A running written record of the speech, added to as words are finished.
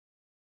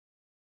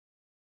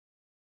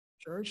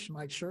Church,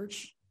 my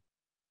church.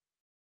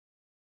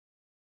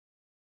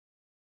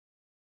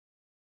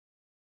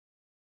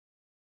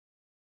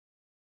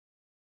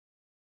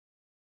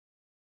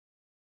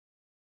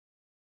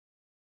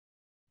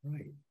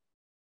 Right.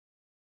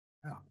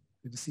 Wow.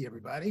 Good to see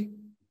everybody.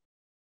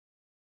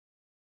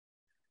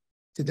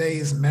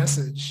 Today's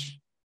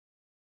message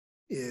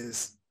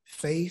is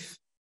faith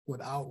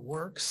without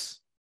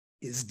works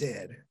is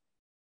dead.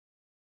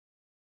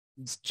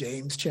 It's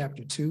James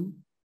chapter 2.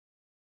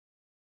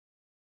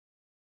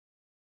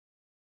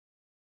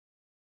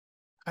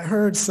 I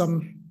heard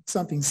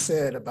something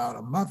said about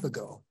a month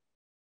ago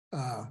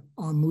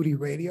on Moody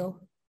Radio.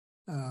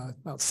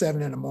 About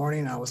 7 in the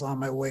morning, I was on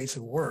my way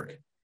to work.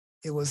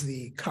 It was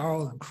the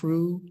Carl and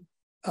Crew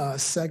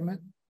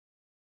segment.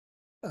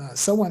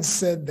 Someone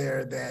said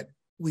there that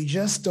we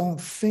just don't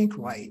think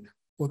right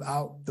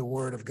without the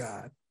Word of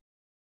God.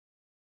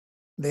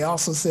 They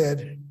also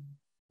said,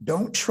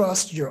 don't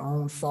trust your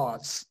own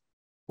thoughts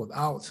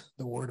without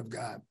the Word of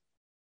God.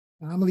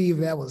 And I believe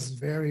that was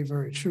very,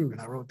 very true,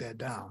 and I wrote that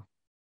down.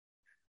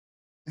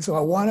 And so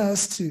I want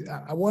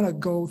to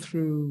go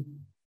through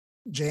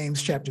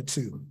James chapter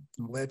 2.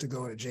 I'm led to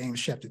go to James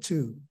chapter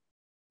 2.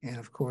 And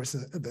of course,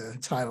 the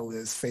title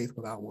is Faith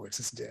Without Works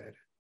is Dead.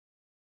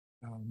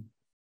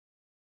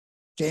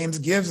 James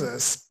gives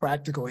us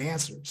practical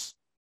answers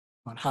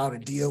on how to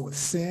deal with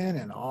sin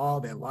and all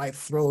that life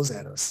throws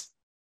at us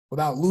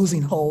without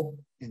losing hope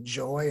and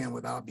joy and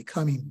without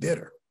becoming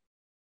bitter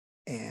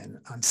and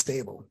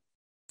unstable.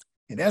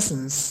 In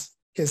essence,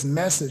 his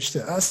message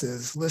to us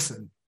is,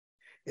 listen,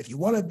 if you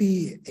want to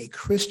be a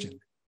Christian,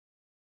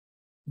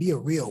 be a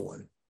real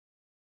one.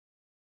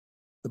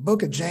 The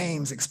book of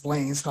James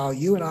explains how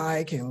you and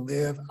I can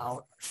live out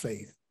our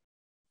faith.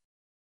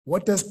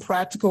 What does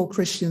practical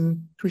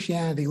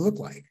Christianity look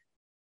like?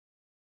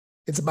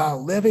 It's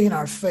about living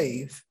our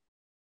faith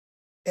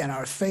and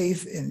our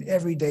faith in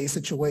everyday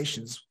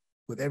situations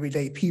with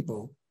everyday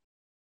people,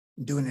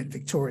 doing it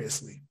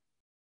victoriously.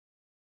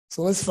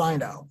 So let's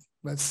find out.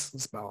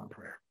 Let's bow in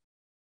prayer.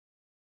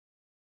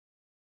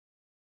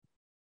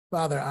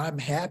 Father, I'm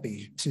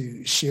happy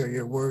to share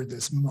your word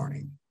this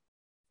morning.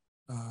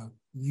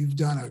 You've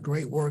done a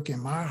great work in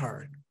my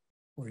heart.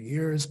 For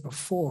years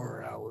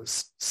before, I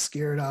was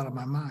scared out of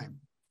my mind.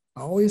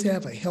 I always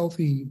have a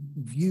healthy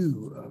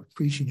view of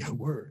preaching your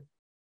word.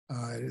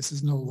 This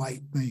is no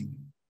light thing,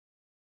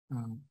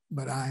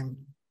 but I'm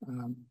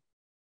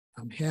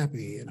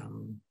happy and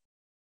I'm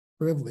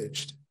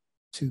privileged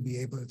to be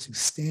able to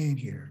stand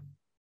here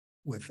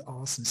with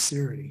all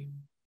sincerity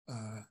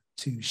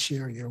to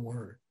share your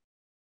word.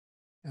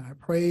 And I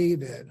pray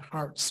that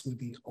hearts would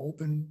be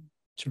open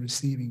to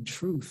receiving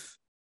truth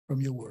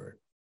from your word.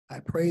 I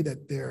pray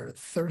that there are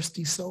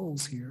thirsty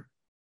souls here,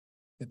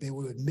 that they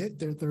will admit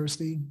they're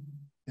thirsty,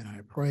 and I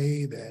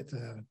pray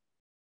that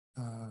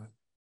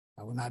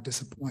I will not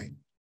disappoint.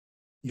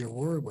 Your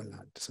word will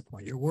not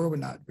disappoint. Your word will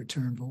not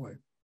return void.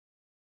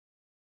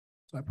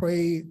 So I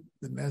pray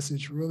the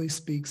message really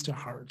speaks to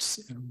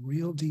hearts in a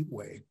real deep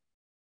way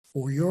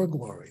for your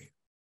glory.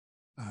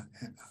 I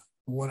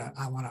want to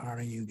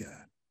honor you,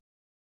 God.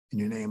 In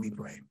your name we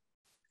pray.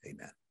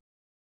 Amen.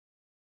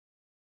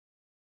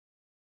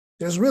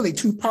 There's really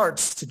two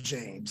parts to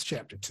James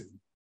chapter 2.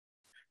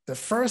 The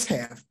first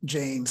half,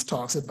 James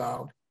talks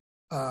about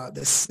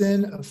the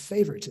sin of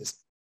favoritism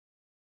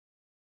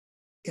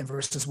in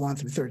verses 1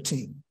 through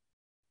 13.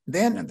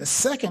 Then in the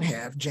second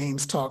half,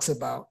 James talks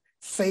about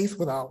faith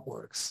without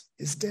works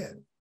is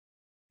dead.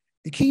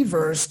 The key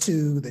verse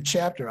to the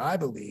chapter, I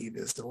believe,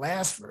 is the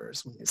last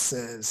verse when it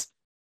says,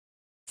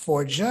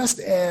 for just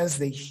as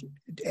the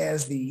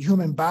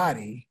human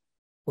body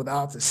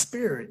without the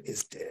spirit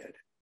is dead,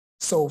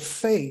 so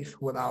faith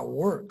without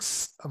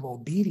works of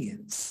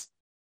obedience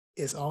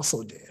is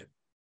also dead.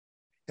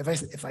 If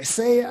I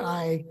say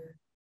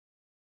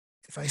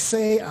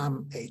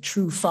I'm a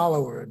true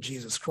follower of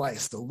Jesus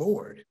Christ, the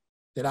Lord,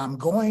 that I'm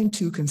going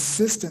to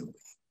consistently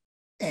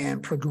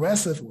and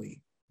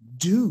progressively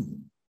do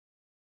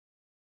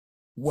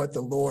what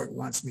the Lord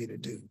wants me to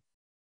do.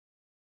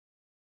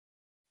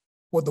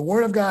 What the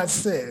Word of God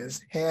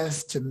says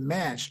has to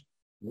match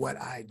what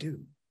I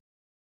do.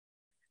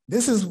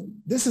 This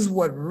is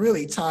what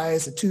really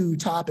ties the two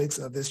topics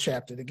of this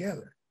chapter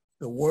together.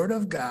 The Word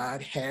of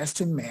God has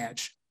to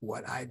match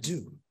what I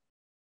do.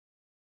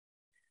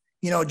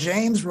 You know,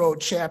 James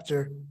wrote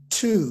chapter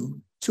 2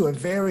 to a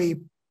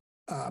very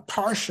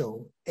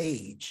partial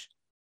age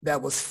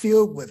that was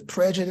filled with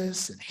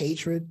prejudice and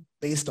hatred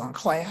based on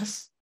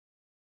class,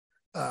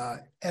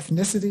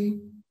 ethnicity,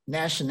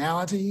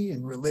 nationality,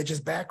 and religious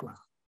background.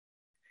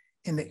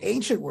 In the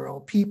ancient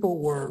world, people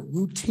were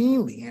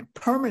routinely and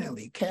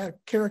permanently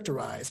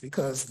characterized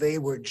because they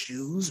were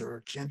Jews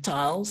or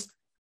Gentiles,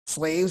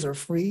 slaves or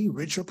free,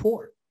 rich or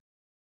poor,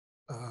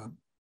 or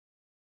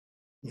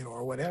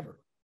whatever.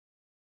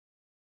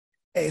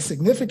 A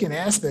significant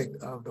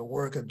aspect of the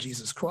work of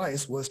Jesus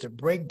Christ was to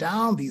break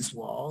down these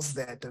walls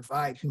that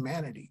divide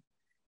humanity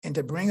and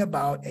to bring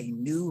about a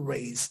new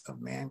race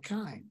of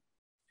mankind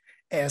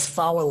as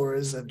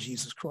followers of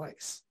Jesus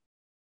Christ.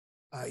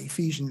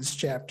 Ephesians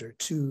chapter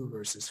 2,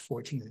 verses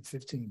 14 and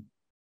 15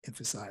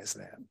 emphasize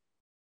that.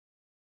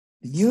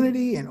 The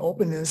unity and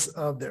openness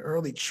of the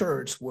early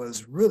church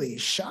was really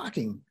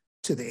shocking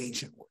to the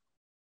ancient world.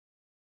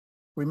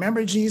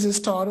 Remember, Jesus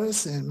taught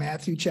us in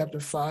Matthew chapter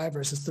 5,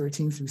 verses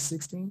 13 through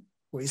 16,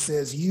 where he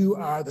says, "You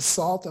are the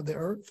salt of the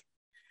earth.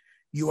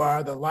 You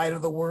are the light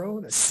of the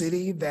world. A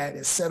city that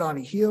is set on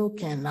a hill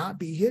cannot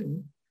be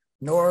hidden,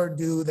 nor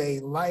do they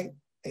light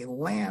a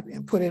lamp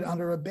and put it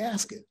under a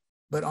basket,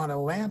 but on a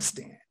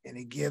lampstand, and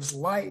it gives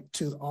light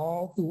to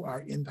all who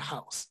are in the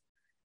house.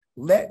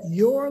 Let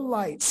your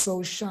light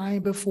so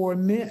shine before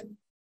men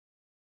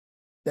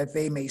that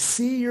they may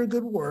see your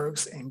good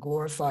works and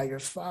glorify your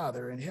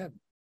Father in heaven."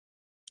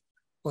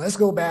 Well, let's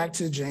go back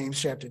to James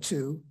chapter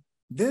 2.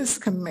 This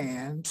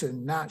command to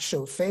not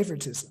show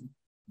favoritism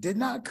did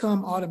not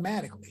come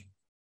automatically.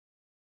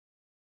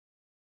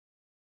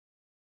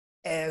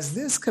 As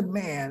this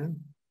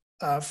command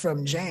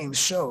from James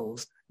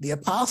shows, the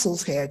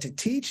apostles had to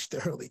teach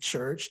the early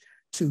church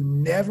to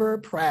never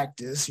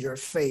practice your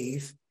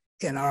faith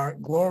in our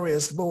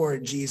glorious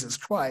Lord Jesus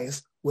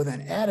Christ with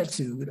an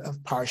attitude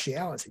of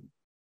partiality.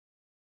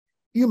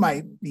 You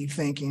might be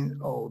thinking,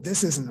 oh,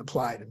 this isn't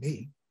applied to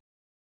me.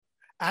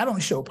 I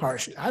don't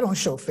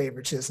show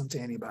favoritism to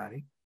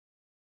anybody.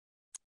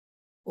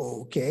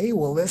 Okay,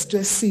 well, let's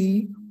just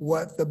see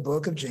what the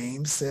book of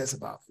James says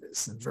about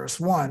this. In verse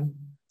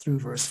 1 through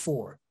verse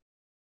 4,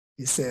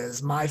 he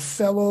says, "My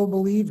fellow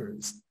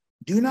believers,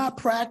 do not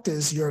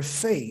practice your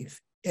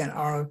faith in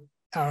our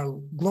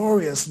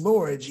glorious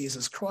Lord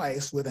Jesus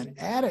Christ with an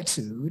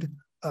attitude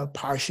of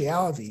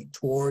partiality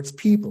towards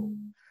people.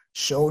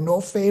 Show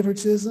no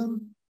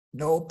favoritism,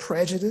 no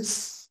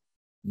prejudice,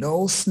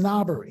 no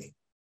snobbery."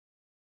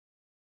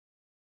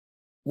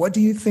 What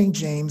do you think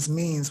James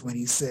means when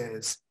he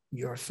says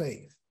your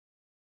faith?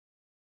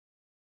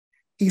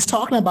 He's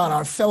talking about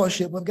our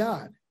fellowship with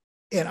God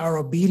and our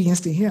obedience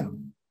to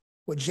him.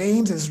 What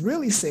James is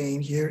really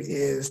saying here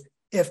is,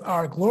 if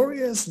our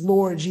glorious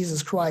Lord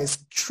Jesus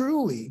Christ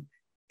truly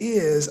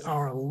is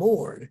our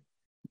Lord,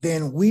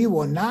 then we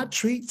will not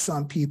treat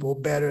some people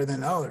better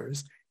than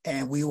others,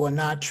 and we will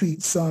not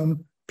treat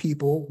some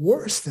people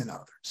worse than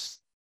others.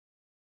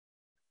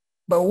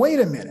 But wait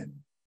a minute.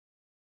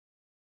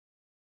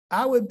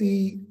 It would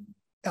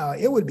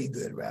be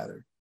good,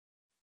 rather,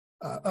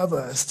 of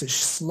us to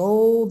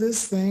slow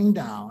this thing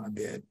down a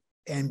bit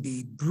and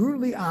be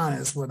brutally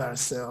honest with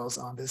ourselves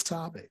on this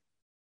topic.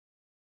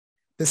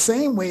 The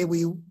same way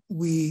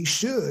we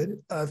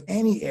should of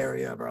any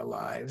area of our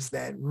lives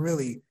that's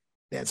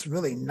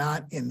really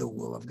not in the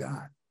will of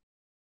God.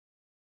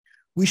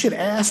 We should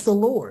ask the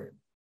Lord,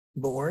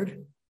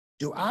 "Lord,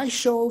 do I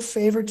show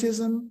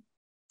favoritism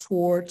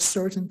toward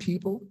certain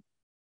people?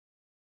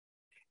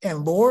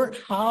 And Lord,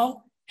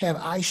 how have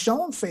I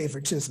shown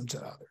favoritism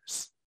to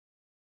others?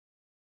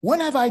 When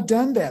have I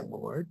done that,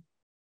 Lord?"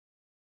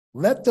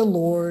 Let the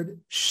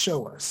Lord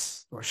show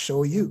us, or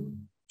show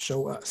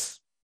us,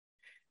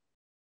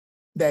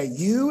 that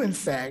you, in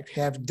fact,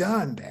 have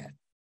done that.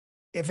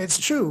 If it's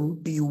true,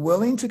 be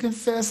willing to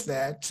confess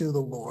that to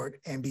the Lord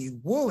and be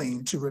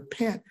willing to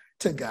repent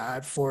to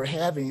God for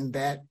having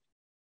that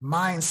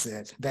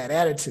mindset, that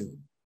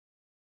attitude.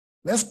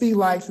 Let's be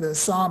like the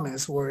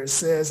psalmist, where it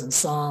says in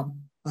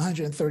Psalm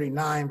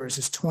 139,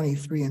 verses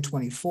 23 and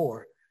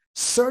 24,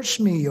 "Search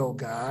me, O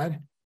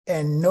God,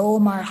 and know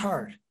my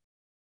heart.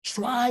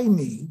 Try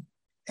me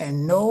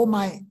and know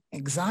my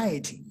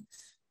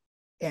anxieties,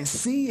 and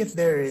see if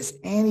there is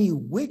any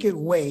wicked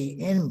way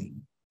in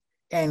me,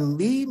 and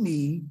lead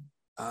me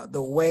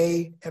the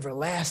way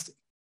everlasting."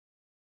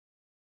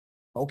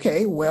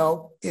 Okay,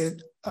 well,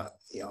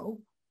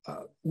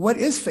 what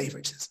is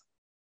favoritism?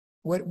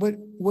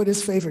 What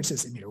is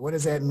favoritism here? What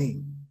does that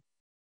mean?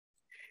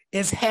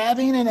 It's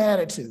having an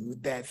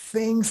attitude that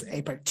thinks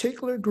a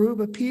particular group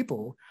of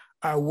people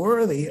are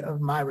worthy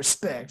of my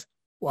respect,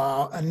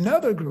 while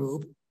another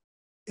group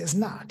is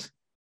not.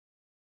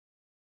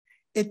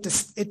 It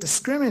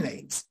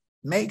discriminates,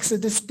 makes a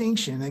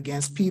distinction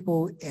against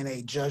people in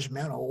a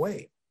judgmental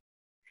way.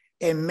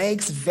 It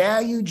makes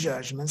value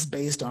judgments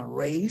based on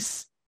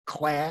race,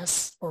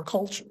 class, or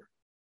culture.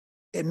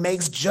 It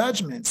makes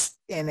judgments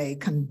in a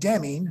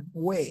condemning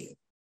way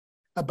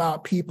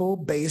about people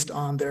based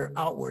on their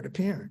outward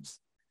appearance.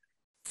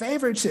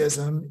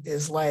 Favoritism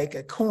is like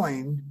a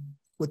coin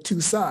with two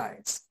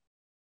sides.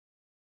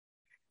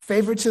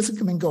 Favoritism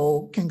can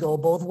go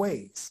both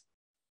ways.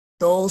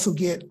 Those who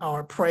get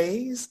our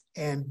praise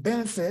and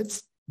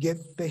benefits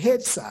get the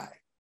head side.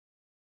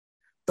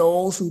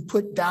 Those who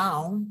put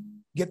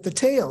down get the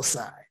tail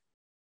side.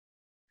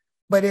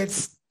 But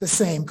it's the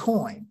same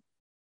coin.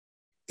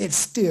 It's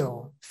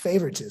still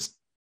favoritism.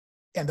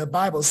 And the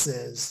Bible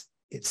says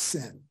it's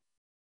sin.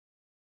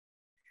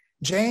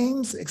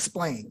 James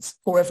explains,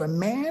 "For if a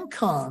man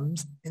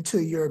comes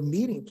into your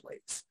meeting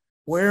place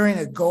wearing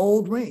a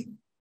gold ring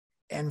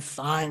and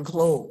fine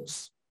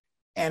clothes,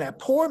 and a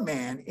poor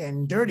man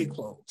in dirty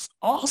clothes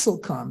also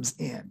comes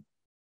in,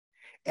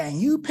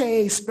 and you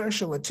pay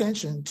special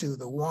attention to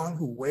the one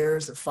who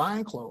wears the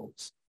fine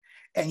clothes,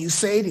 and you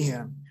say to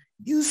him,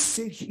 you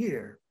sit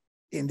here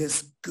in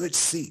this good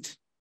seat.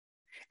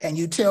 And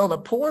you tell the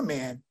poor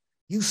man,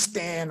 you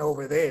stand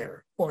over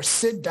there or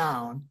sit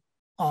down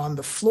on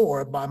the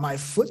floor by my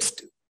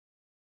footstool.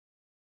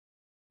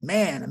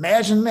 Man,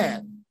 imagine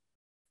that.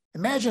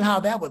 Imagine how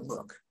that would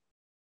look.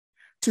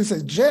 To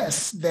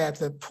suggest that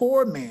the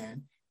poor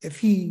man, if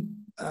he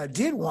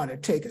did want to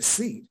take a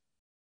seat,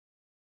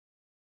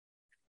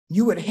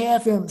 you would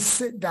have him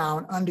sit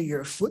down under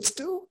your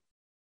footstool?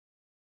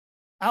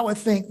 I would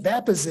think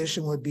that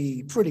position would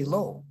be pretty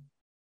low,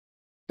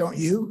 don't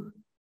you?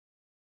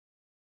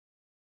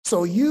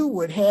 So you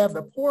would have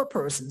the poor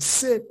person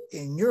sit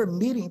in your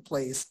meeting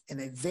place in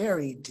a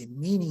very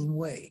demeaning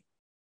way.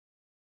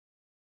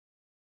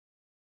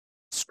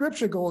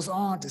 Scripture goes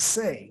on to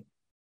say,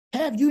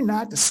 have you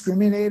not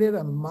discriminated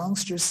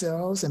amongst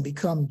yourselves and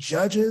become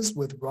judges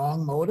with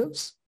wrong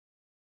motives?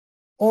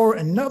 Or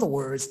in other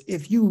words,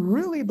 if you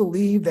really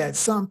believe that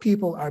some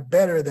people are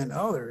better than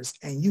others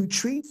and you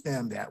treat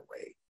them that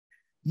way,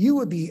 you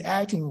would be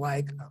acting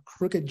like a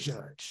crooked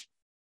judge.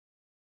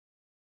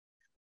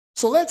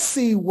 So let's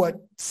see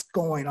what's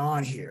going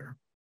on here.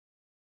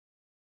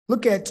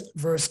 Look at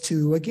verse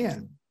 2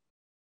 again.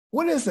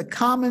 What is the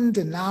common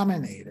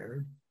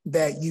denominator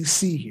that you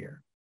see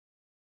here?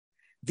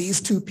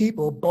 These two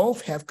people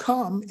both have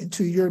come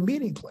into your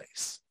meeting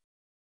place.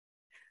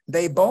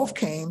 They both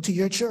came to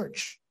your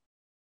church.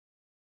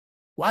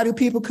 Why do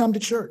people come to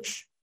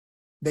church?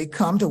 They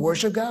come to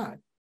worship God.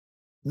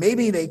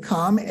 Maybe they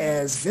come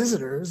as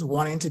visitors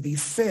wanting to be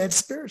fed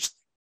spiritually.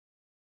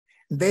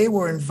 They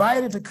were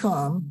invited to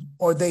come,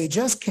 or they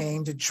just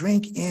came to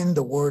drink in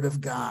the word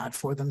of God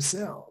for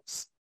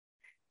themselves.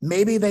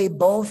 Maybe they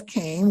both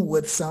came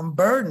with some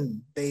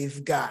burden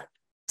they've got,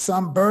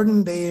 some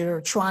burden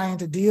they're trying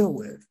to deal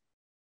with.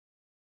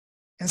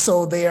 And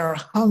so they are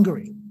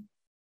hungry.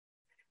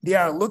 They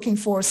are looking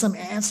for some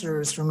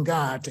answers from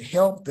God to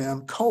help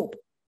them cope,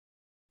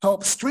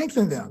 help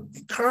strengthen them,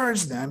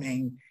 encourage them,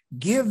 and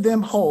give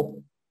them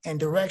hope and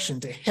direction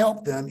to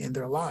help them in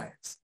their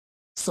lives.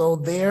 So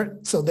there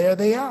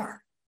they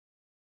are.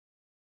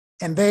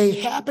 And they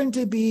happen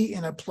to be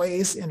in a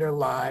place in their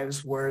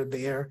lives where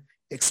they're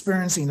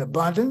experiencing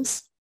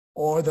abundance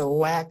or the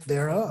lack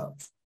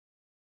thereof.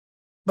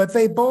 But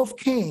they both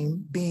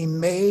came being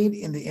made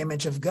in the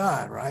image of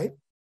God, right?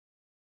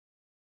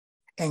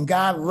 And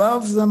God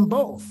loves them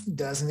both,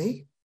 doesn't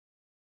he?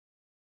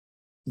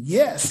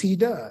 Yes, he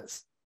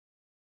does.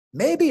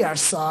 Maybe our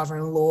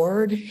sovereign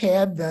Lord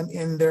had them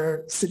in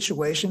their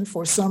situation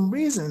for some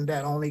reason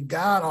that only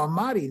God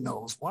Almighty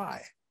knows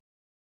why.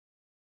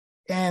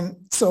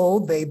 And so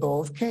they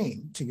both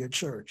came to your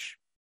church.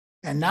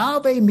 And now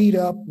they meet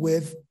up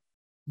with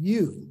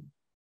you.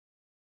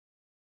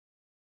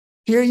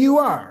 Here you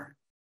are,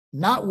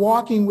 not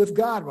walking with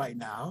God right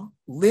now,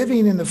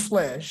 living in the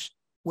flesh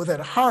with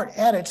a heart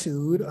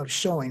attitude of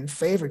showing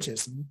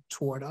favoritism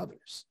toward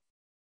others.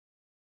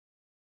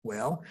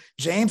 Well,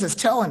 James is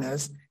telling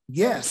us,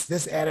 yes,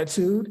 this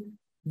attitude,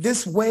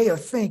 this way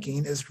of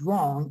thinking is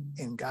wrong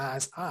in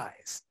God's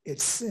eyes.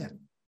 It's sin.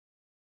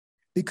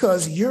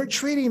 Because you're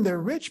treating the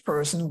rich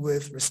person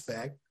with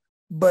respect,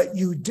 but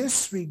you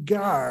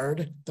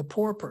disregard the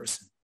poor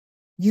person.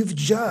 You've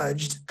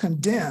judged,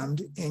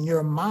 condemned in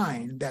your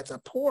mind that the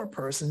poor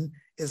person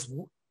is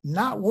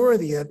not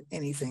worthy of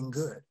anything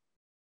good.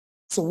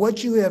 So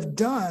what you have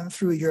done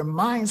through your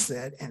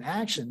mindset and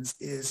actions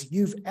is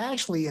you've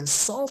actually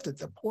insulted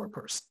the poor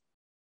person.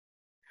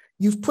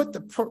 You've put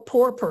the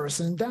poor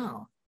person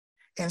down.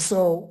 And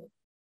so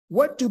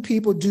what do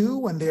people do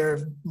when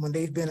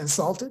they've been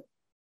insulted?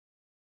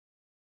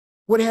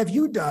 What have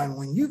you done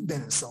when you've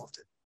been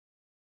insulted?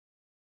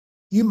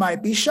 You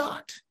might be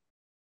shocked.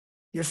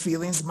 Your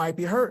feelings might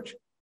be hurt.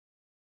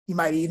 You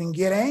might even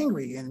get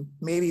angry and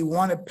maybe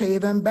want to pay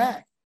them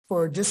back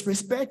for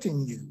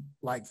disrespecting you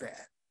like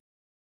that.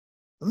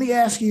 Let me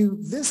ask you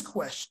this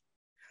question.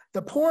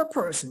 The poor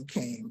person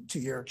came to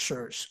your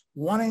church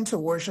wanting to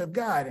worship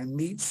God and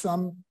meet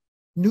some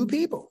new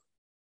people.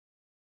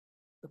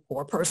 The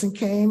poor person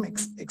came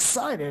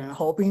excited and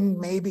hoping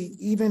maybe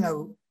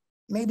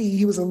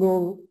he was a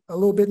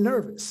little bit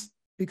nervous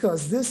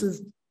because this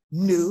is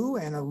new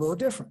and a little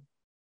different.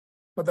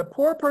 But the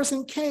poor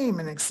person came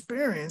and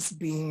experienced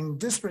being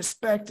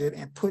disrespected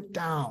and put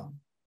down.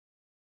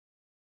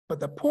 But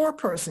the poor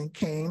person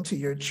came to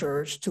your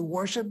church to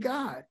worship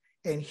God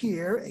and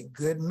hear a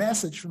good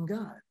message from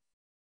God.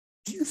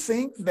 Do you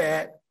think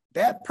that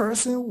that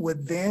person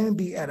would then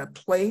be at a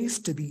place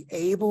to be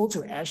able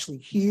to actually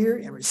hear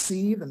and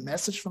receive the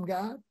message from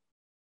God?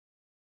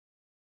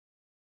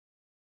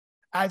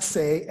 I'd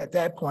say at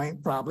that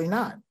point, probably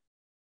not.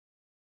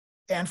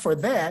 And for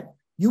that,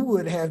 you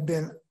would have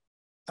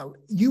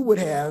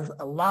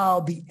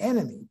allowed the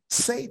enemy,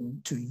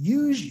 Satan, to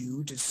use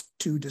you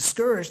to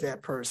discourage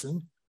that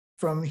person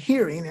from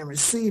hearing and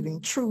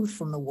receiving truth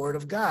from the word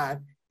of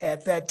God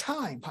at that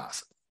time,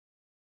 possibly.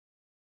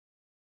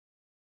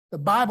 The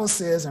Bible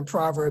says in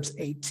Proverbs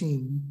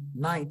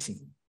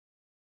 18:19,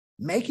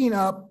 Making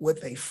up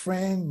with a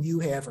friend you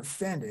have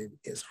offended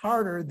is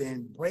harder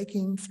than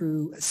breaking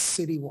through a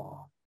city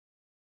wall.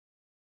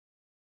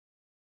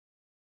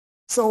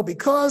 So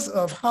because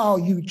of how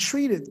you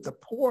treated the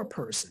poor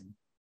person,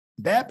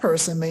 that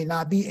person may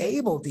not be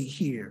able to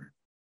hear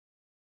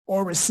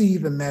or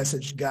receive the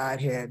message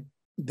God had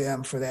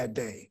them for that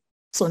day.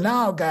 So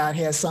now God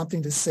has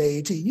something to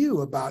say to you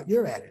about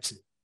your attitude.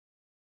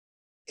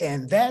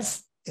 And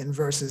that's in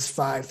verses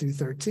 5 through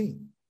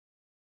 13.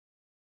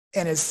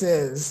 And it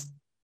says,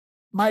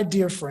 my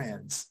dear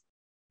friends,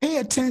 pay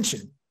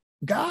attention.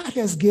 God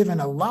has given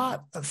a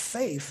lot of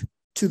faith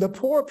to the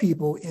poor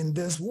people in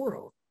this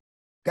world.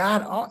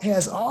 God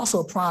has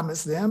also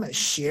promised them a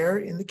share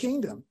in the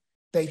kingdom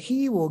that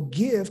he will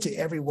give to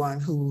everyone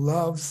who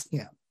loves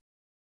him.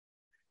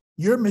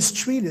 You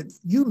mistreated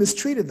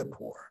the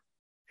poor.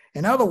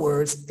 In other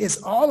words,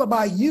 it's all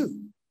about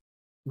you,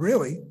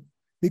 really,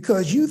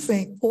 because you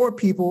think poor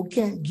people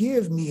can't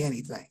give me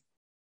anything.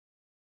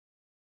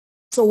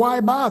 So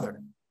why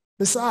bother?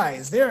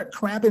 Besides, they're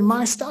cramping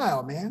my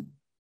style, man.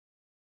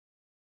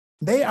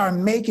 They are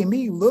making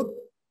me look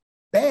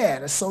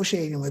bad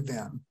associating with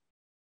them.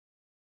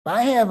 But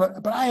I have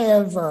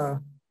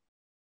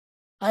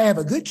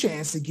a good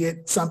chance to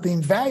get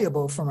something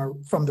valuable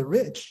from the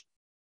rich.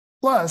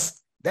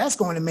 Plus, that's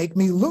going to make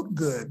me look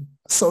good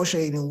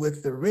associating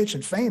with the rich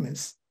and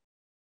famous.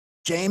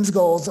 James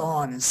goes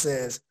on and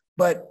says,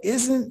 but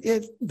isn't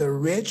it the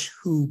rich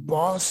who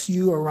boss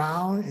you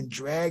around and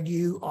drag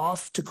you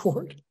off to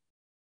court?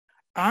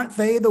 Aren't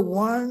they the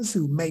ones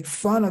who make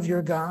fun of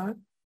your God,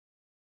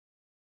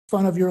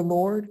 fun of your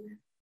Lord?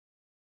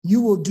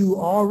 You will do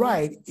all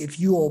right if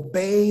you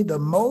obey the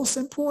most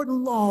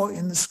important law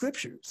in the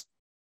scriptures.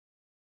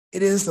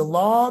 It is the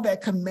law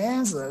that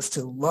commands us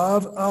to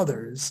love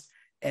others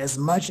as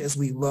much as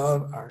we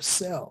love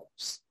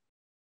ourselves.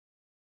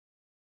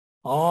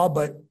 Oh,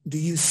 but do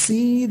you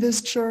see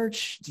this,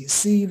 church? Do you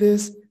see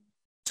this?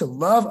 To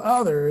love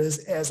others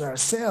as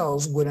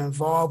ourselves would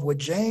involve what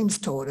James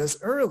told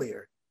us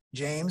earlier.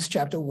 James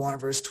chapter 1,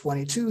 verse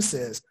 22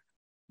 says,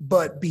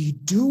 but be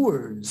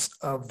doers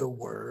of the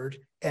word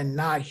and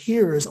not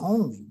hearers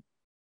only,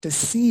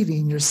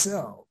 deceiving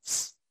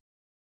yourselves.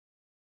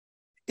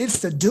 It's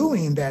the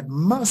doing that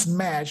must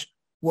match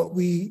what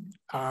we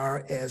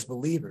are as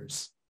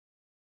believers.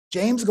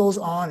 James goes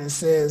on and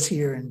says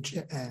here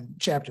in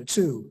chapter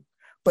 2,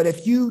 but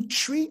if you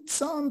treat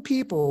some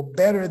people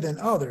better than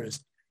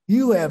others,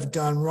 you have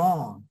done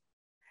wrong.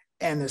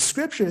 And the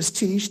scriptures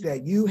teach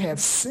that you have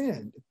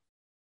sinned.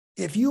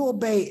 If you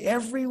obey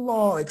every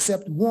law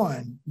except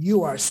one,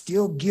 you are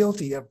still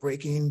guilty of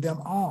breaking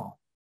them all.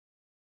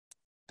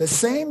 The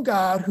same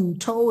God who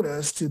told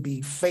us to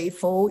be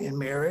faithful in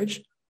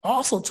marriage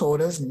also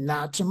told us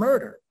not to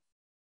murder.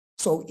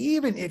 So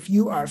even if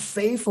you are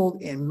faithful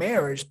in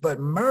marriage but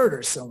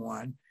murder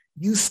someone,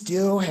 you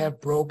still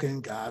have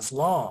broken God's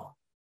law.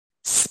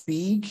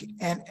 Speak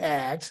and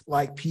act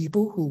like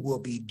people who will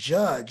be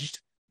judged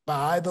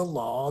by the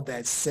law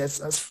that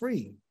sets us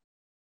free.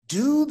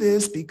 Do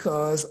this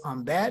because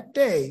on that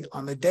day,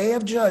 on the day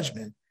of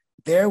judgment,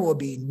 there will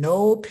be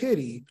no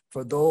pity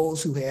for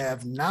those who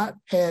have not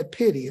had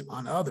pity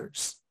on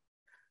others.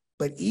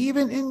 But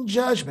even in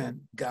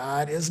judgment,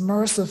 God is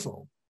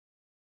merciful.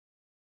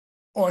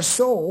 Or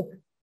so,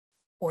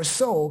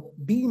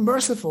 be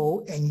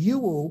merciful and you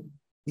will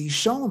be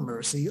shown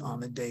mercy on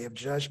the day of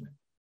judgment.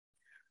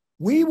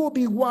 We will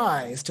be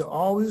wise to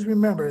always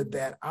remember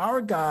that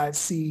our God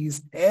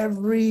sees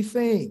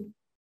everything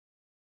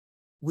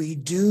we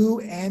do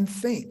and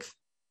think,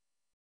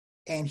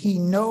 and he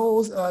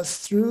knows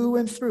us through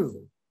and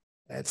through.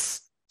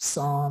 That's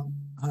Psalm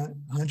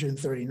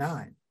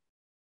 139.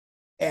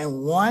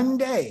 And one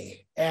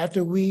day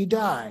after we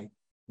die,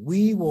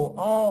 we will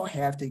all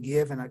have to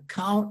give an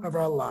account of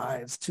our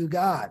lives to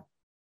God.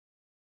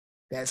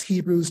 That's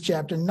Hebrews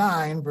chapter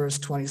 9, verse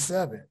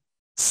 27.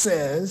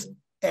 Says,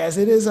 as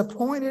it is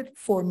appointed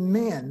for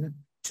men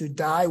to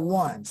die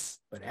once,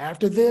 but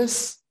after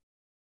this,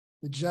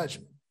 the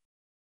judgment.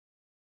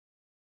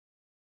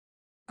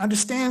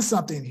 Understand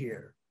something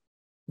here.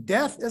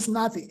 Death is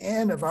not the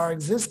end of our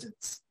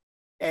existence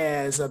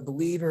as a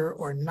believer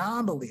or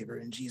non-believer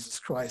in Jesus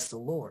Christ the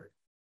Lord.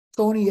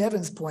 Tony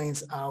Evans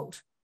points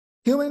out,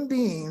 human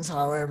beings,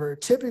 however,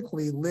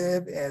 typically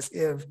live as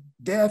if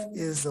death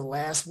is the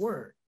last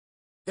word.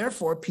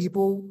 Therefore,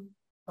 people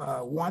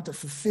want to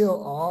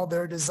fulfill all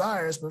their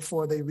desires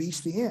before they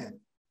reach the end.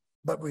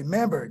 But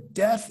remember,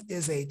 death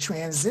is a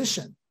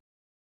transition,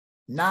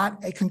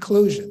 not a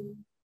conclusion.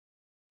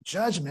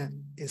 Judgment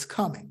is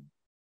coming.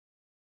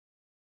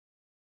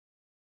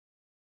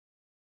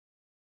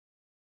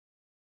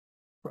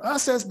 For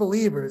us as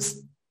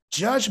believers,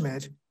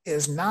 judgment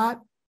is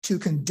not to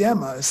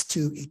condemn us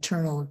to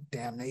eternal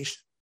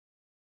damnation,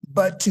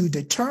 but to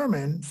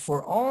determine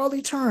for all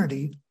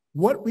eternity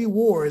what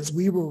rewards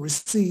we will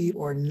receive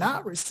or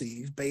not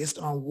receive based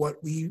on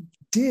what we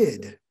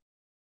did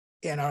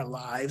in our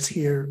lives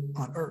here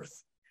on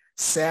earth.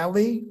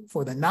 Sadly,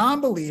 for the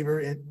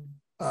non-believer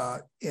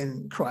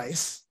in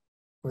Christ,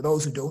 for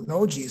those who don't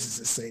know Jesus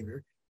as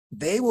Savior,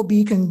 they will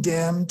be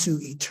condemned to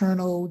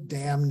eternal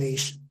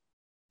damnation.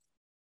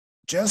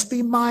 Just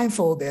be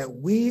mindful that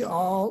we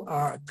all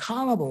are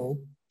accountable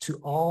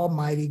to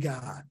Almighty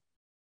God.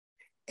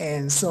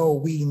 And so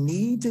we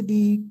need to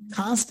be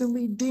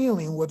constantly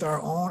dealing with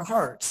our own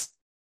hearts.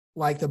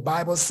 Like the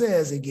Bible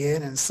says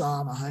again in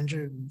Psalm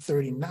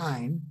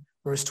 139,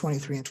 verse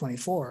 23 and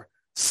 24,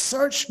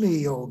 search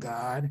me, O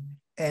God,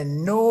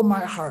 and know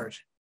my heart.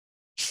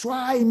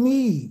 Try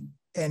me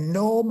and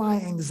know my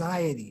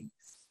anxiety,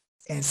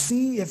 and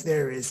see if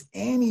there is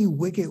any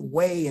wicked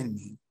way in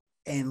me,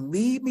 and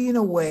lead me in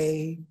a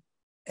way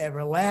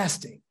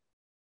everlasting.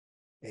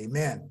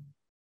 Amen.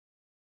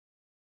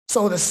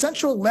 So the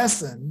central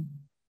lesson,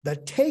 the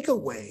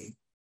takeaway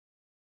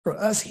for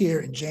us here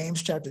in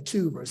James chapter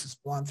 2, verses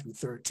 1 through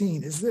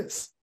 13 is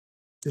this: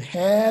 to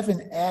have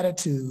an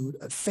attitude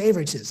of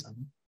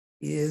favoritism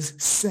is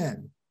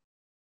sin.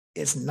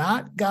 It's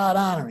not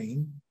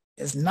God-honoring.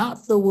 It's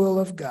not the will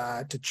of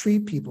God to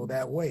treat people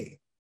that way.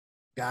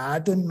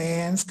 God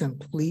demands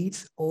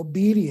complete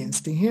obedience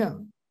to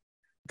him.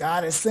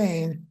 God is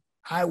saying,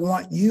 I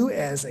want you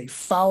as a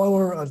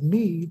follower of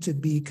me to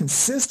be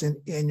consistent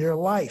in your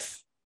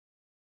life.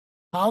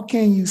 How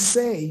can you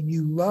say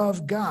you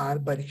love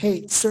God but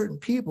hate certain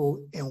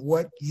people in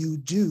what you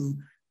do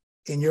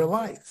in your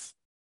life?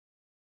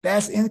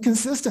 That's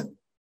inconsistent.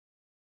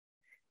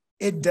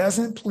 It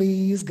doesn't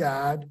please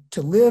God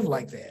to live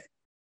like that.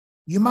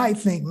 You might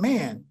think,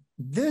 man,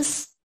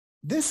 this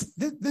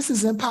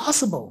is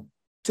impossible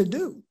to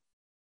do,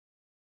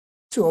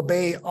 to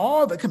obey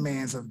all the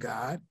commands of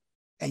God,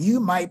 and you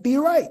might be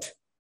right.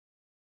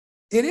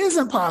 It is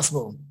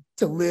impossible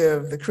to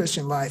live the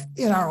Christian life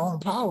in our own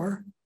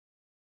power.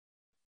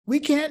 We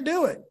can't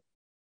do it.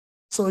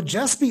 So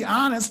just be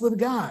honest with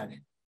God.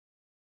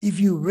 If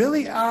you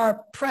really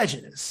are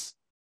prejudiced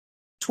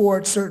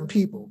towards certain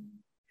people,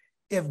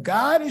 if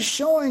God is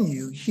showing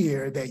you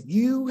here that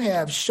you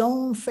have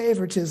shown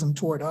favoritism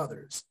toward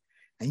others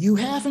and you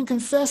haven't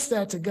confessed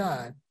that to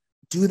God,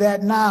 do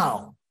that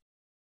now.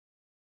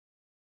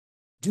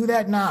 Do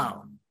that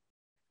now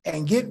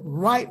and get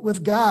right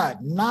with God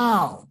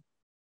now.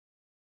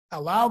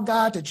 Allow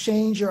God to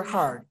change your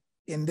heart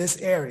in this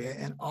area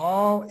and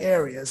all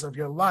areas of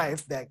your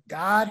life that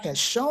God has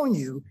shown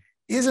you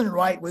isn't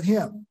right with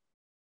him.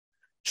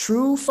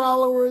 True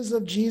followers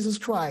of Jesus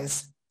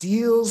Christ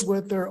deals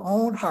with their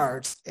own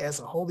hearts as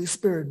the Holy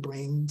Spirit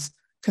brings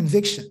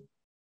conviction.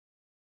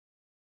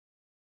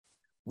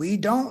 We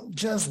don't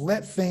just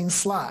let things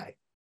slide.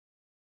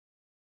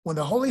 When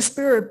the Holy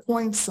Spirit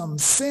points some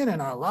sin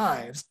in our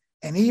lives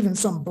and even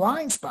some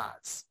blind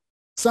spots,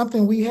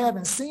 something we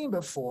haven't seen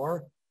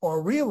before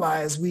or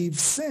realize we're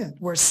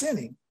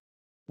sinning,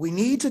 we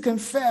need to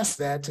confess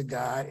that to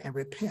God and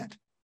repent.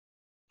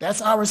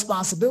 That's our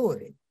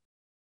responsibility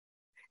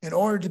in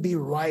order to be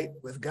right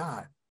with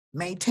God.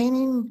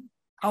 Maintaining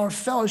our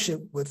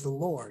fellowship with the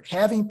Lord,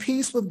 having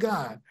peace with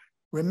God.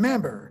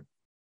 Remember,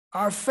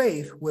 our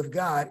faith with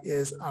God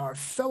is our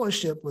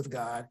fellowship with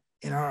God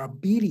and our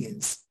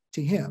obedience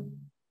to him.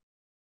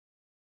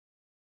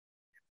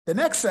 The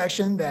next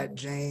section that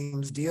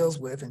James deals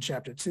with in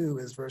chapter 2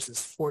 is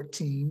verses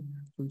 14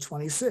 through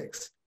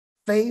 26.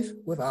 Faith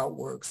without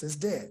works is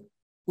dead,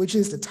 which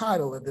is the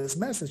title of this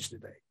message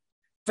today.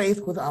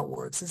 Faith without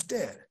works is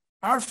dead.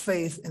 Our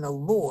faith in the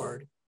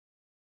Lord,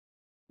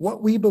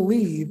 what we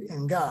believe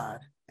in God,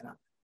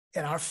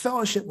 and our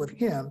fellowship with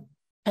him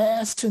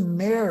has to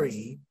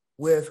marry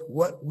with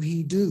what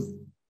we do.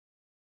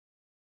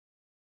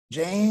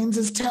 James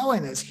is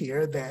telling us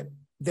here that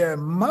there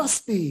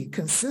must be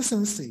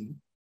consistency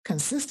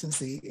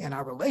in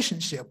our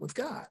relationship with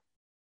God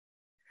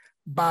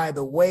by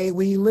the way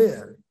we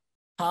live,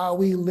 how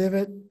we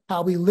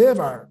live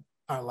our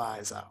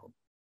lives out.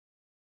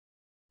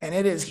 And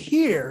it is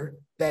here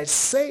that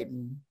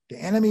Satan,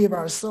 the enemy of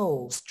our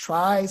souls,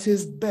 tries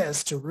his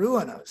best to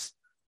ruin us,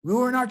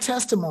 ruin our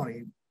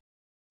testimony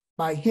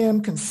by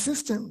him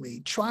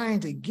consistently trying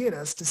to get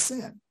us to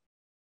sin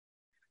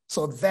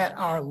so that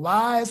our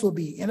lives will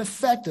be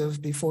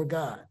ineffective before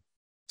God.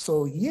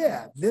 So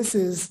yeah, this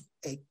is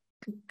a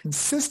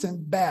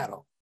consistent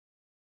battle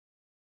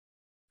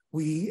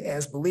we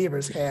as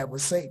believers have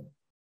with Satan.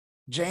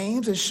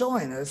 James is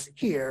showing us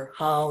here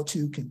how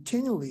to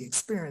continually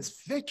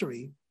experience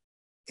victory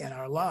in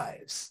our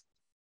lives.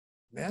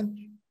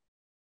 Amen.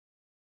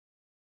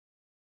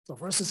 So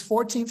verses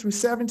 14 through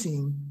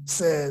 17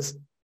 says,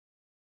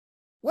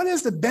 what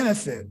is the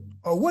benefit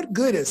or what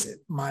good is it,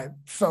 my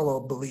fellow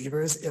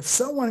believers, if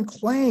someone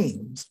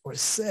claims or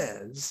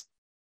says,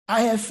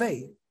 I have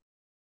faith,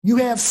 you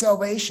have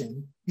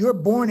salvation, you're a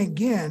born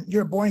again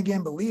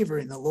believer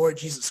in the Lord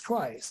Jesus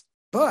Christ,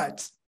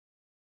 but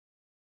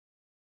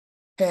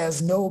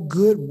has no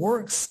good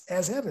works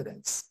as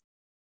evidence?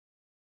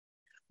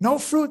 No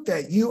fruit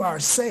that you are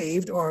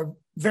saved or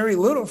very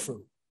little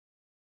fruit.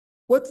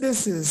 What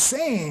this is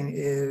saying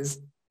is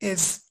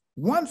it's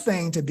one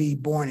thing to be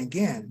born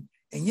again.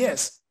 And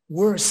yes,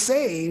 we're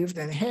saved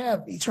and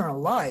have eternal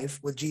life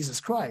with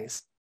Jesus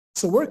Christ.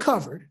 So we're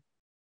covered.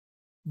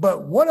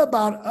 But what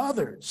about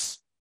others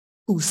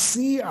who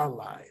see our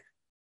life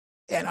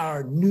and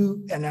are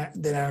new and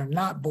that are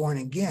not born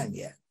again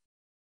yet?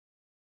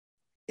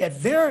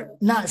 If they're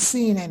not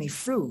seeing any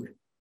fruit,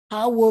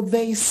 how will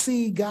they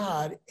see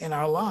God in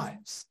our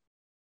lives?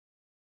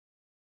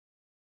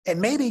 And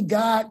maybe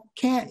God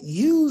can't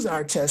use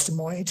our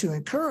testimony to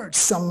encourage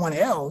someone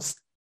else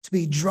to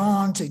be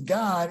drawn to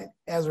God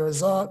as a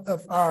result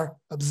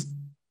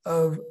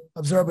of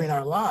observing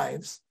our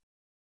lives.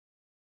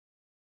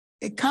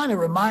 It kind of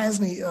reminds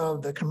me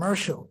of the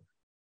commercial,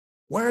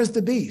 "Where's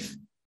the beef?"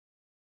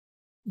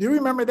 Do you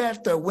remember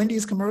that, the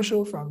Wendy's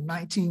commercial from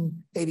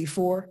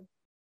 1984?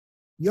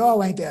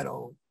 Y'all ain't that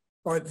old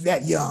or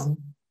that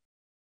young.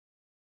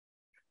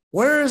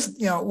 Where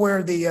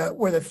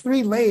the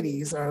three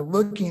ladies are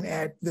looking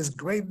at this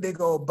great big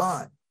old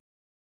bun.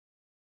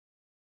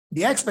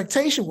 The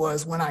expectation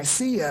was, when I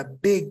see a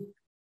big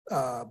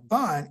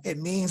bun, it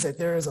means that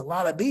there is a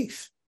lot of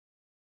beef.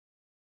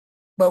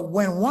 But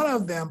when one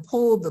of them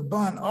pulled the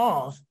bun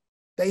off,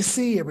 they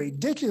see a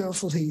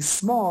ridiculously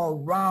small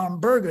round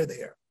burger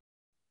there.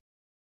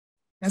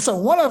 And so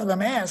one of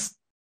them asked,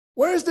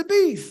 "Where's the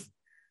beef?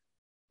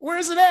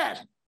 Where's it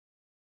at?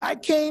 I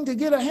came to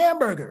get a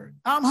hamburger.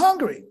 I'm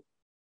hungry.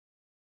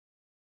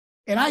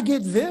 And I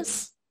get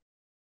this?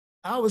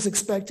 I was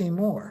expecting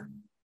more."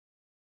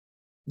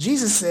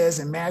 Jesus says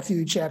in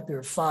Matthew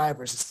chapter 5,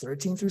 verses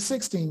 13 through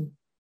 16,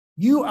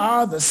 "You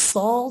are the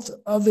salt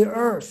of the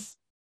earth.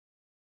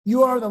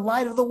 You are the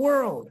light of the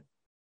world.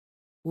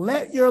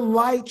 Let your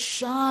light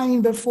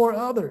shine before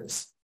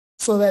others,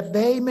 so that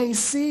they may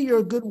see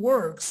your good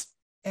works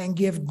and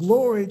give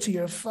glory to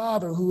your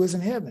Father who is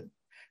in heaven."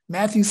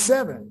 Matthew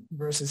 7,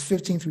 verses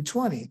 15 through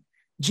 20,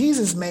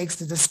 Jesus makes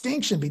the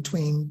distinction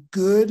between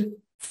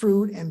good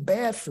fruit and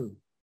bad fruit,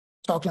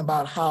 talking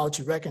about how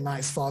to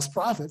recognize false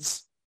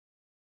prophets.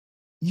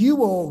 You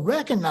will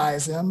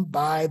recognize them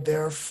by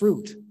their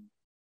fruit,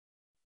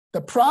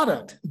 the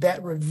product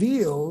that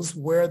reveals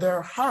where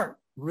their heart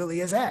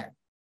really is at,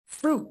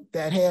 fruit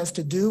that has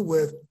to do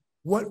with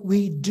what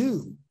we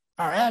do,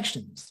 our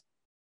actions.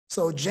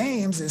 So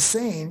James is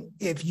saying,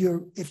 if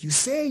you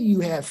say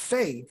you have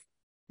faith,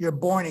 you're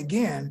born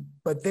again,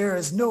 but there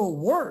is no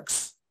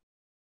works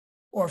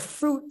or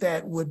fruit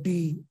that would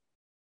be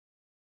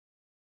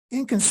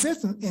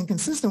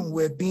inconsistent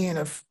with being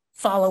a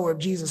follower of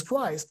Jesus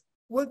Christ,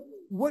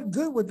 what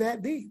good would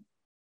that be?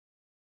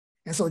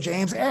 And so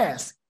James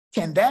asks,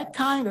 can that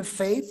kind of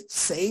faith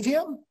save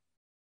him?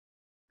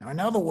 Now, in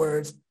other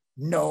words,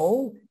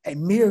 no, a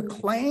mere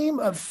claim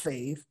of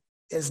faith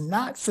is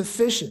not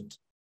sufficient.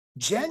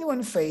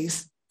 Genuine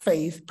faith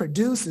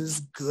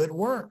produces good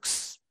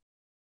works.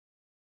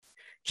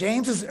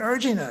 James is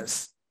urging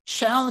us,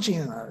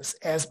 challenging us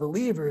as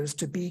believers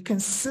to be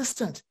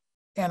consistent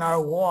in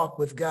our walk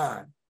with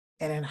God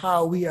and in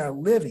how we are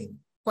living,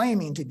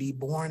 claiming to be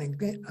born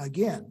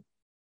again.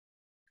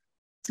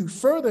 To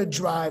further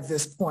drive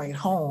this point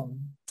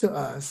home to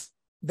us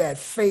that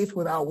faith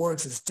without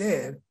works is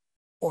dead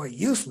or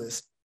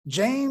useless,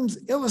 James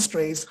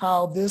illustrates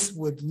how this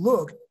would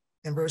look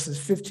in verses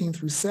 15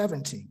 through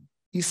 17.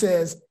 He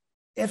says,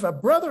 if a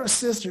brother or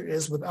sister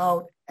is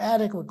without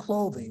adequate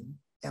clothing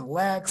and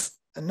lacks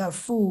enough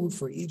food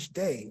for each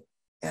day,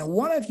 and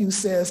one of you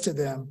says to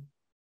them,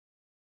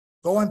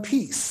 go in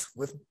peace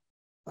with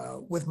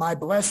my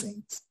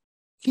blessings,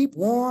 keep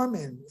warm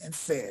and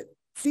fed,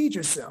 feed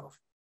yourself,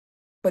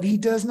 but he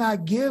does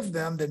not give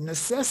them the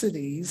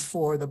necessities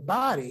for the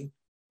body,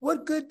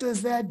 what good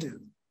does that do?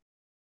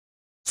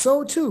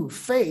 So too,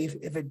 faith,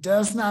 if it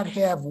does not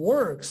have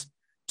works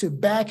to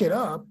back it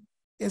up,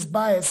 is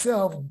by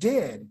itself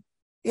dead,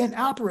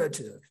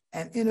 inoperative,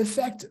 and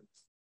ineffective.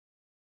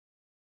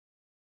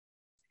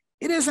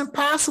 It is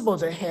impossible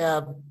to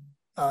have,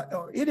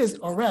 it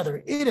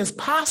is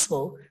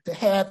possible to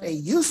have a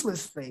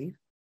useless faith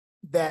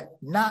that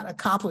not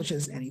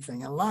accomplishes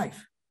anything in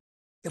life.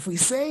 If we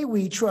say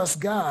we trust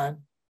God,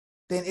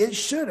 then it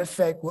should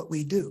affect what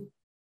we do.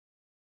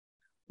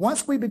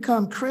 Once we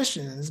become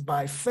Christians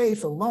by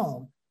faith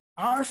alone,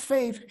 our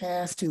faith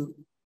has to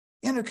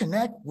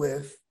interconnect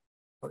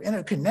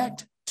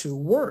to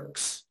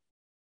works.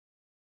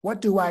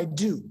 What do I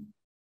do?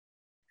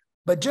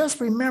 But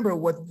just remember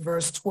what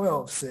verse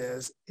 12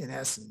 says in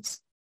essence.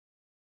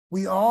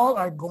 We all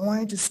are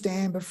going to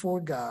stand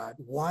before God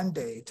one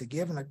day to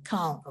give an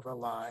account of our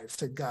lives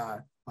to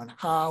God on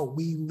how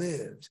we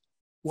lived,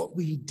 what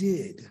we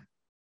did.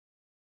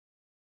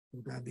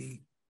 We're going to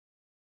be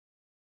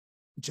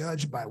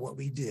judged by what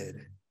we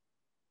did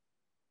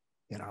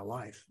in our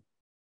life.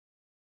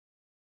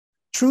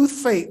 True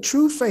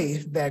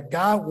faith that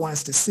God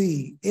wants to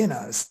see in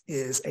us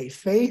is a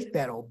faith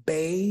that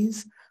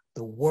obeys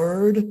the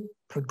word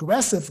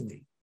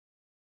progressively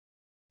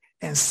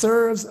and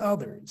serves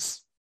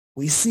others.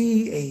 We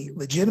see a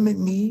legitimate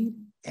need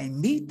and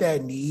meet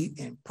that need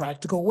in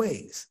practical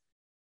ways.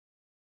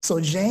 So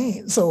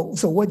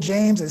what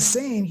James is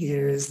saying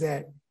here is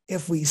that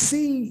if we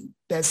see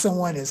that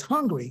someone is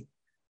hungry,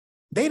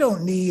 they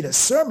don't need a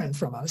sermon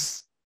from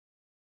us.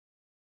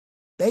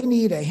 They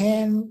need a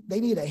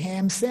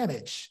ham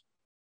sandwich.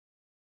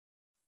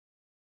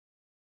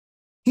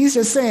 He's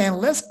just saying,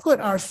 let's put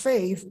our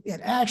faith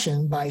in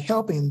action by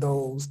helping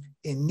those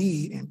in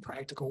need in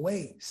practical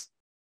ways.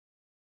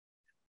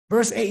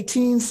 Verse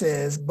 18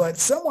 says, but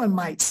someone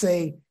might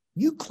say,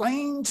 you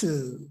claim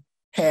to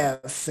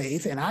have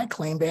faith and I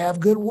claim to have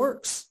good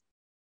works.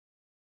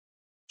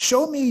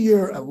 Show me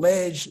your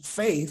alleged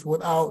faith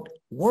without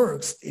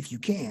works if you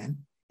can,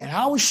 and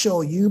I will show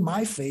you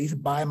my faith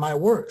by my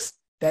works,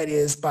 that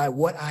is, by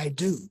what I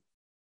do.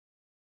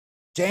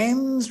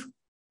 James'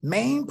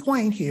 main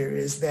point here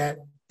is that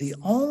the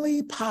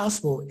only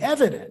possible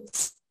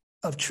evidence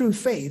of true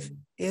faith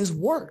is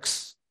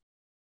works.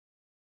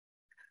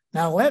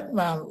 Now,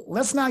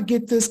 let's not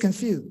get this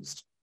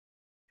confused,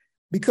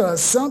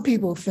 because some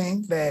people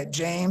think that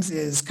James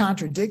is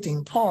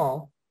contradicting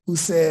Paul, who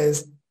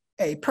says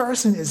a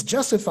person is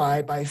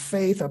justified by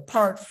faith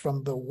apart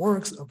from the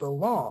works of the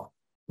law,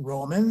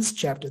 Romans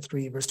chapter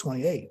 3, verse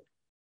 28.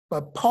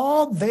 But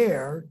Paul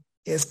there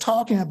is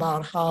talking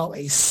about how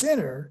a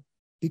sinner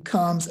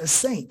becomes a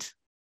saint,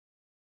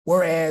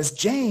 whereas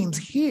James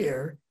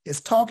here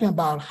is talking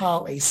about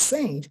how a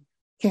saint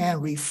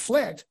can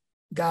reflect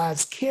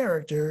God's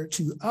character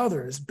to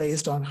others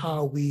based on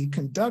how we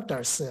conduct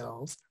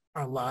ourselves,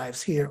 our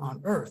lives here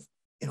on earth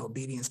in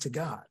obedience to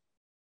God.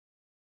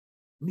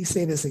 Let me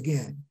say this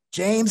again.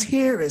 James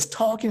here is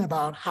talking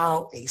about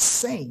how a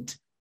saint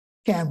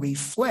can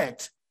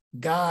reflect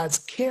God's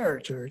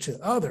character to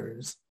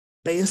others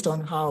based on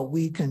how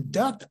we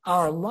conduct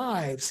our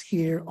lives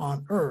here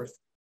on earth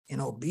in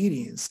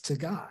obedience to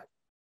God.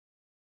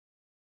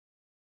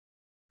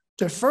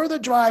 To further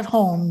drive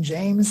home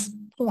James'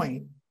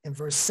 point in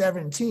verse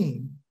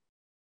 17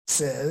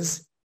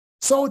 says,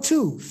 so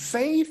too,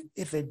 faith,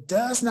 if it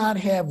does not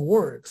have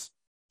works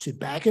to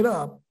back it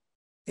up,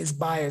 is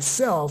by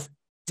itself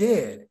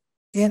dead,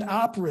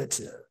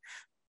 inoperative,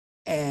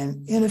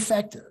 and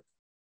ineffective.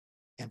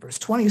 And verse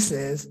 20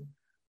 says,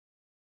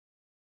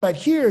 but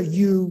here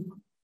you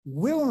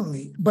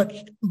willingly,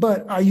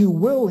 but are you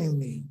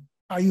willing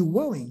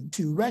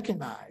to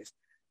recognize,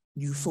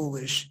 you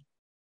foolish,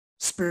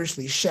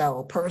 spiritually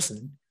shallow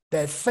person,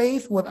 that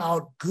faith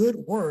without good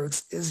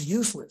works is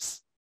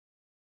useless?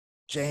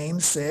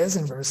 James says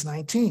in verse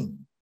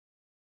 19,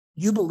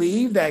 you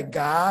believe that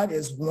God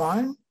is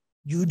one,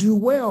 you do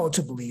well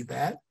to believe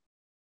that.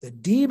 The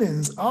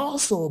demons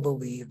also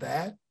believe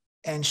that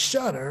and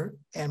shudder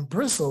and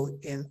bristle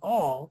in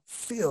all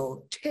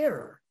filled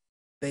terror.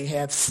 They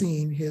have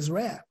seen his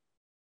wrath.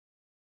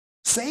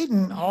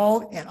 Satan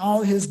and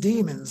all his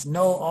demons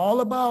know all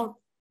about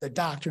the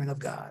doctrine of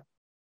God.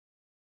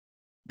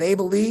 They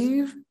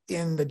believe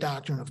in the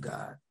doctrine of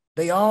God.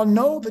 They all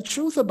know the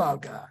truth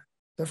about God,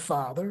 the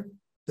Father,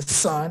 the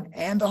Son,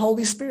 and the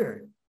Holy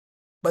Spirit.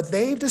 But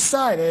they've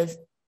decided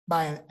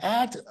by an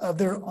act of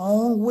their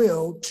own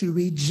will to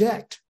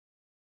reject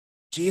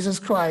Jesus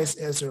Christ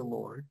as their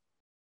Lord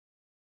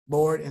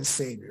and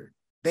Savior.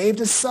 They've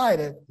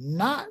decided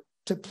not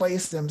to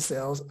place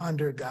themselves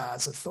under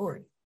God's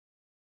authority.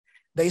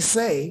 They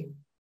say,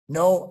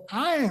 no,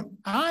 I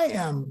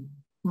am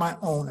my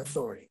own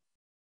authority.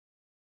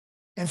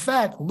 In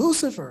fact,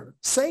 Lucifer,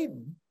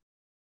 Satan,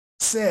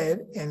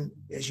 said, and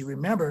as you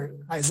remember,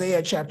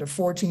 Isaiah chapter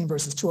 14,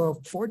 verses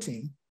 12 to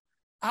 14,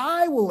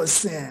 I will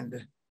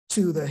ascend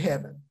to the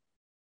heaven.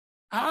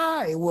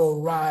 I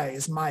will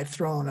rise my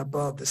throne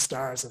above the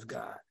stars of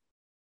God.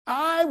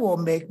 I will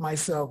make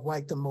myself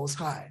like the Most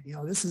High. You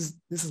know, this is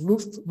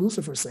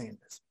Lucifer saying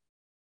this.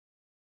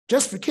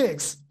 Just for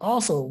kicks,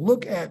 also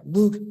look at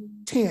Luke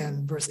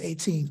 10, verse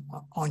 18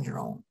 on your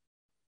own.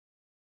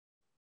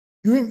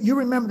 You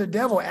remember the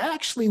devil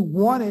actually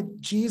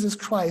wanted Jesus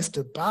Christ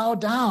to bow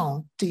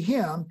down to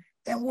him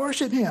and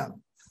worship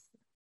him.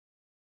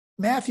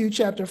 Matthew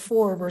chapter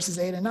 4, verses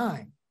 8 and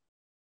 9.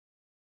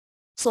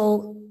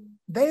 So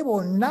they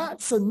will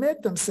not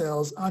submit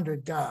themselves under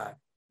God,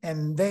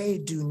 and they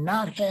do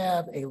not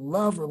have a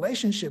love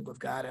relationship with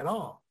God at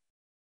all.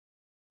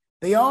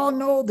 They all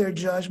know their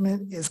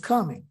judgment is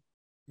coming.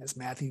 That's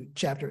Matthew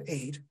chapter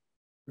 8,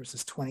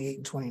 verses 28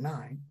 and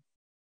 29.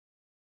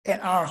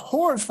 And are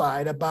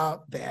horrified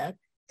about that,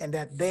 and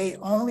that they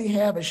only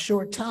have a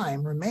short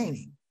time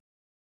remaining.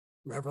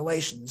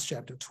 Revelations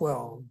chapter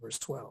 12, verse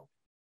 12.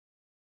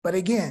 But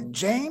again,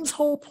 James'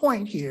 whole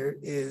point here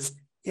is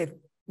if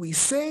we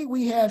say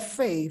we have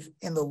faith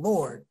in the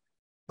Lord,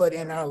 but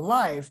in our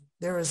life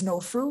there is no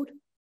fruit,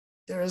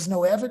 there is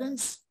no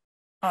evidence,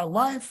 our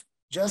life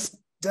just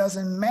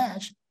doesn't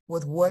match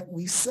with what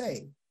we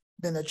say,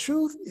 then the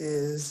truth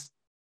is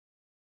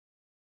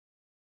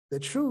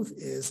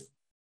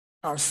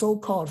our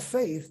so-called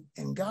faith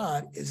in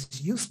God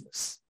is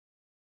useless,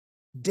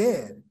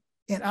 dead,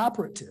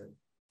 inoperative.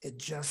 It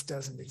just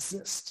doesn't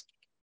exist.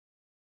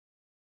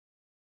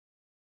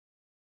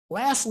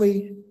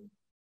 Lastly,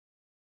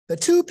 the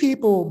two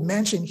people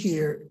mentioned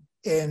here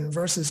in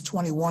verses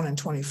 21 and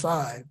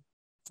 25,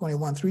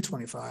 21 through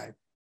 25,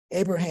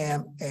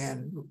 Abraham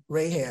and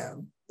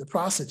Rahab, the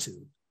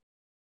prostitute,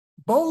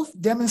 both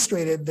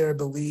demonstrated their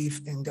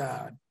belief in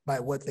God by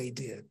what they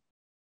did.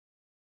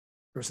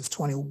 Verse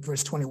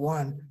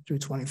 21 through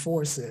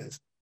 24 says,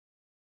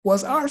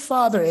 was our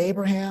father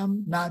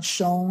Abraham not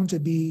shown to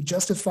be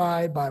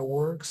justified by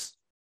works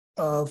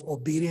of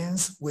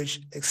obedience,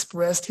 which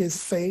expressed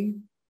his faith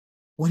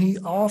when he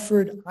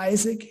offered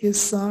Isaac, his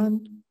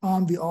son,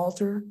 on the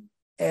altar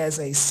as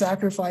a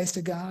sacrifice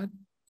to God?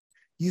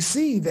 You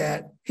see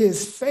that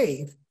his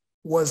faith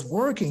was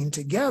working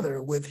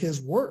together with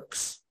his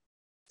works.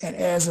 And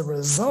as a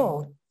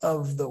result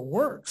of the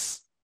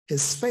works,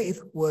 his faith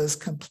was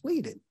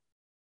completed,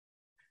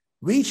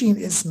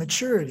 reaching its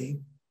maturity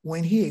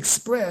when he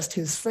expressed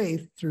his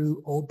faith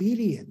through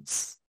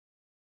obedience.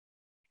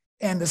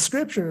 And the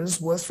scriptures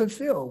was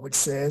fulfilled, which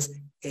says,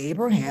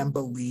 Abraham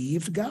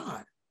believed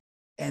God,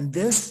 and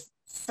this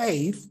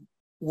faith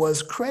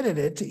was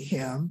credited to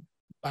him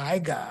by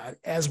God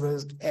as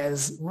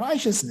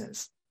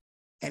righteousness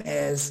and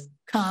as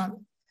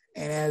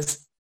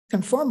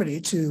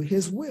conformity to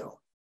his will.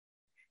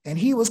 And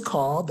he was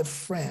called the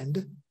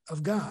friend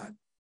of God.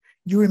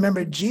 You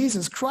remember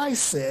Jesus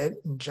Christ said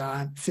in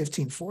John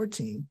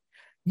 15:14,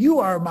 you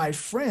are my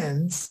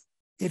friends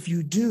if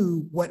you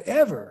do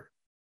whatever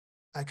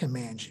I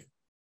command you.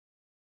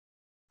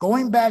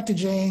 Going back to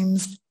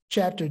James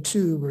chapter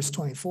 2, verse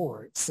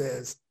 24, it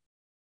says,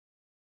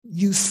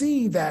 you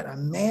see that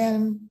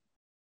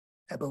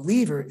a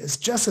believer is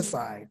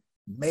justified,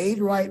 made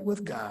right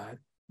with God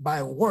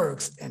by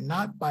works and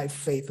not by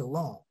faith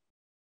alone.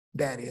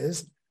 That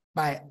is,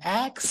 by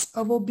acts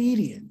of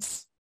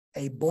obedience,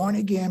 a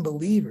born-again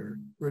believer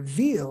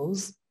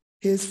reveals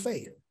his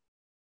faith.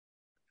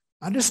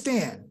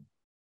 Understand,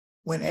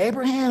 when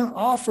Abraham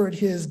offered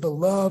his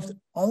beloved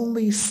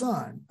only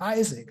son,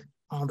 Isaac,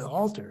 on the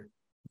altar,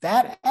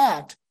 that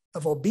act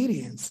of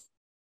obedience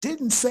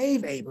didn't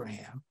save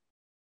Abraham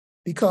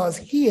because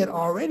he had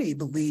already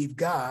believed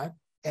God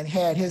and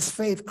had his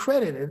faith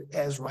credited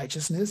as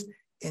righteousness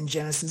in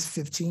Genesis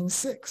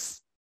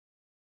 15:6.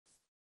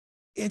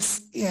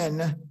 It's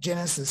in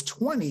Genesis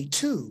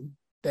 22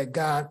 that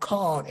God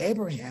called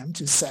Abraham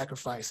to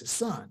sacrifice his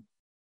son.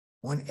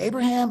 When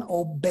Abraham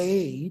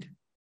obeyed,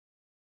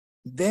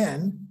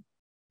 then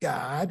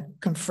God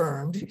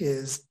confirmed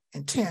his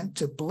intent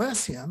to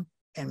bless him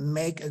and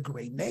make a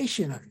great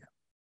nation of him.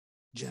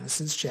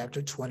 Genesis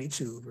chapter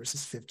 22,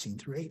 verses 15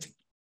 through 18.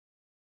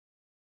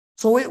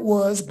 So it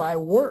was by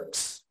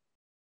works,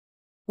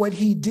 what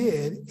he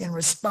did in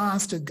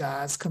response to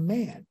God's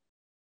command.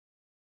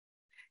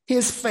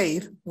 His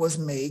faith was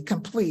made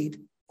complete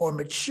or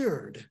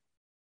matured.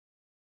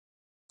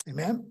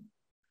 Amen?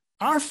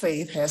 Our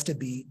faith has to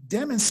be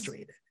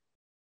demonstrated,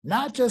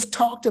 not just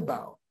talked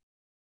about.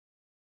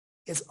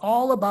 It's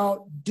all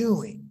about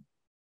doing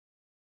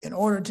in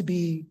order to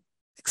be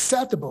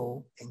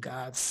acceptable in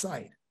God's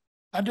sight.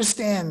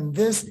 Understand,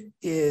 this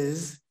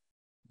is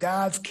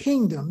God's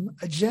kingdom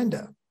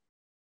agenda.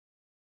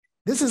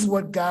 This is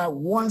what God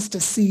wants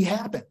to see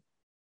happen.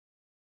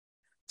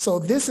 So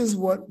this is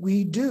what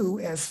we do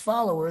as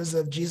followers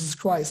of Jesus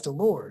Christ the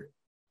Lord.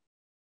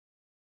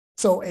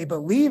 So a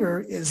believer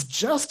is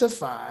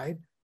justified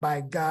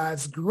by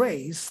God's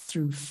grace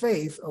through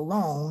faith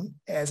alone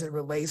as it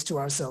relates to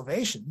our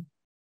salvation.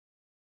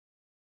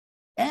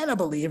 And a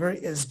believer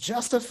is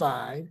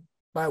justified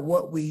by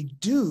what we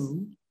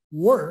do,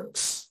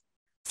 works,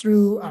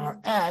 through our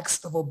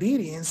acts of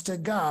obedience to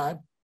God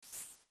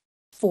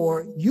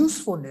for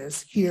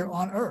usefulness here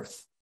on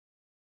earth.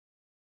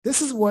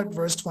 This is what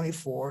verse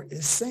 24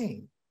 is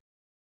saying.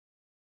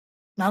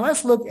 Now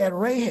let's look at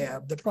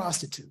Rahab, the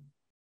prostitute.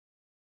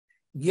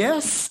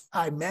 Yes,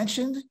 I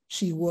mentioned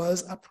she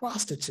was a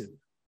prostitute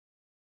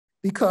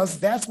because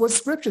that's what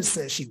scripture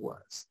says she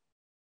was.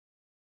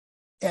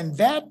 And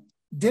that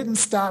didn't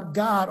stop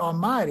God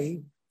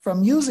Almighty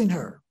from using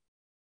her,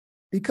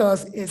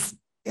 because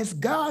it's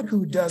God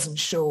who doesn't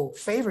show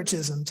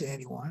favoritism to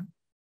anyone.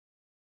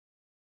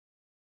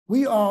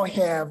 We all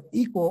have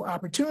equal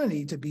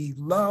opportunity to be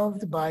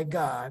loved by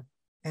God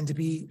and to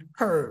be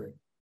heard,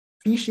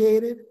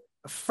 appreciated,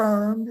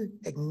 affirmed,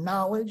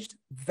 acknowledged,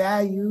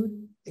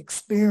 valued,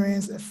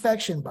 experience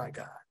affection by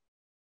God.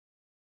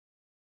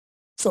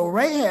 So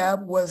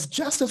Rahab was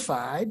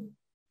justified,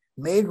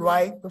 made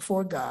right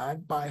before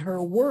God by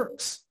her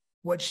works,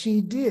 what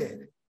she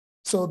did,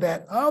 so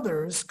that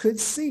others could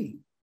see.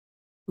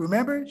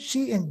 Remember,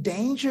 she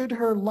endangered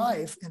her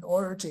life in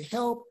order to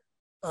help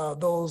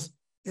those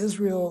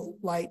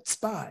Israelite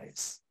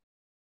spies.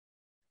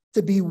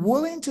 To be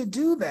willing to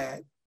do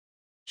that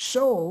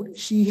showed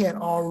she had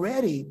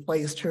already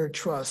placed her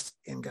trust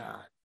in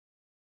God.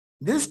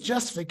 This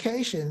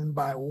justification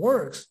by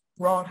works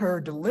brought her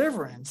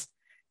deliverance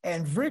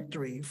and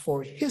victory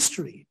for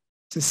history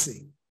to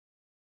see.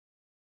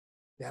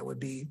 That would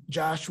be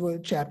Joshua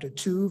chapter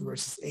 2,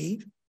 verses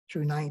 8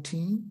 through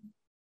 19,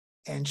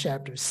 and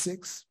chapter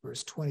 6,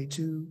 verse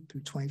 22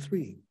 through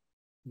 23.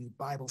 You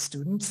Bible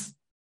students.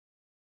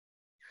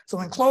 So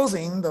in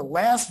closing, the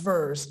last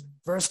verse,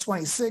 verse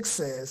 26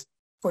 says,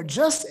 for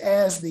just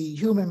as the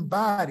human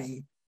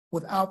body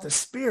without the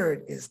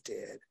spirit is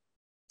dead,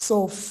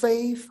 so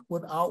faith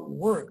without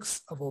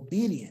works of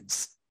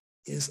obedience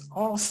is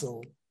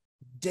also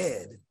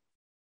dead.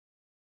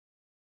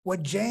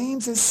 What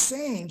James is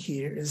saying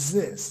here is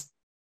this: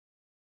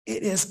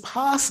 it is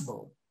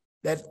possible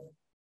that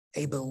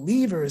a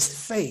believer's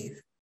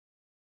faith,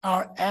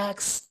 our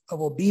acts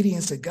of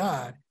obedience to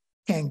God,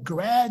 can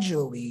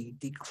gradually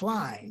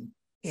decline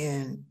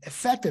in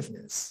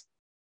effectiveness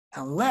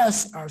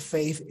unless our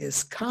faith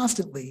is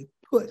constantly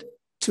put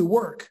to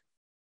work.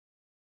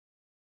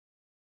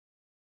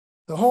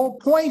 The whole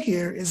point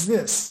here is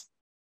this.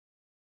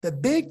 The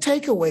big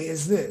takeaway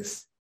is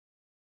this: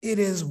 it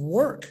is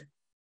work.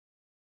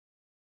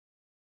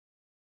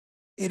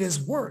 It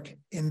is work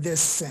in this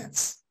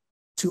sense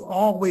to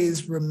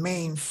always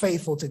remain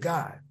faithful to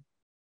God.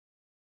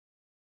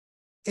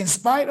 In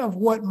spite of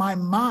what my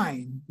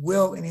mind,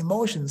 will, and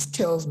emotions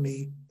tells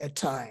me at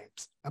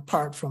times,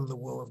 apart from the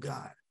will of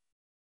God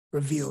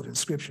revealed in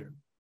Scripture,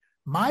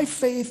 my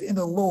faith in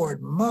the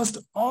Lord must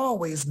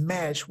always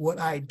match what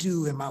I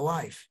do in my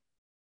life.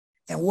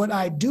 And what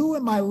I do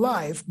in my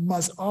life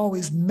must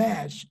always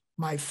match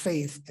my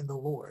faith in the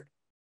Lord.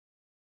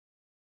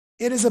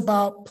 It is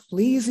about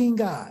pleasing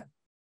God.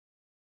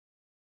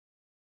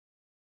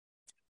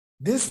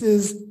 This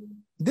is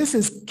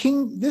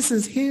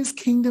his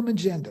kingdom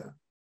agenda.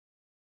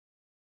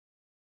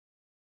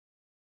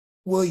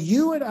 Will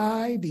you and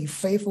I be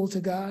faithful to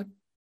God?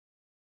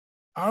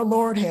 Our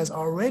Lord has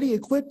already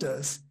equipped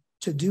us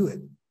to do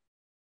it.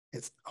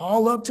 It's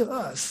all up to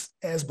us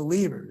as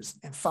believers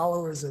and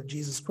followers of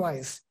Jesus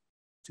Christ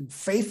to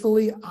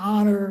faithfully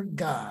honor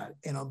God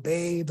and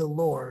obey the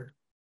Lord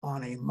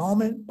on a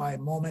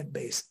moment-by-moment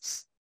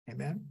basis.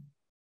 Amen.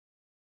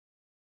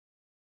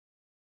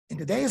 In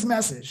today's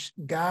message,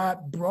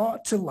 God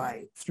brought to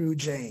light through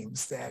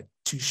James that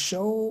to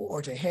show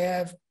or to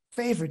have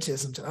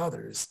favoritism to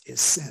others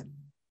is sin.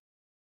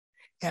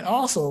 And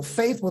also,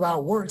 faith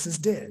without works is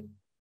dead.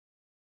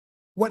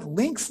 What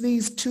links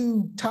these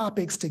two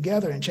topics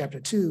together in chapter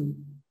 2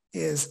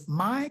 is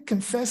my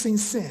confessing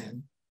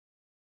sin,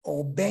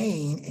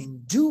 obeying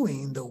and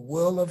doing the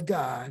will of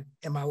God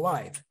in my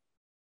life.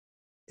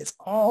 It's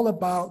all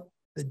about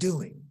the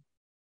doing.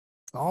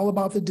 It's all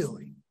about the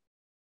doing.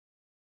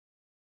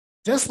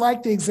 Just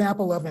like the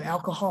example of an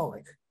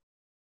alcoholic,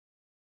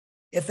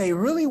 if they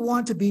really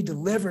want to be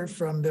delivered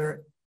from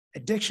their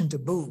addiction to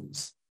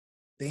booze,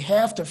 they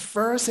have to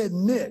first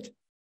admit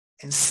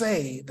and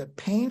say the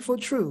painful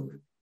truth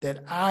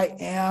that I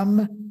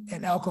am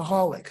an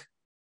alcoholic.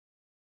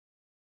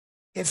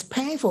 It's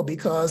painful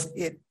because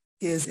it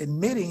is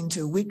admitting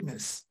to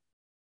weakness.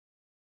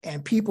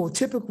 And people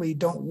typically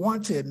don't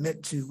want to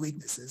admit to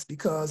weaknesses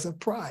because of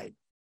pride.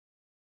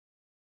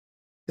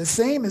 The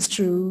same is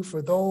true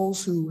for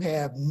those who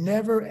have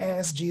never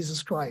asked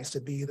Jesus Christ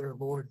to be their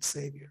Lord and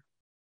Savior.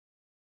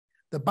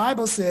 The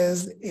Bible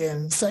says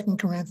in 2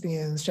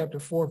 Corinthians chapter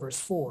 4, verse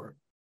 4,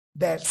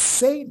 that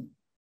Satan,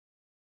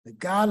 the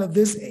god of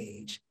this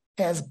age,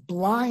 has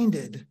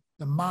blinded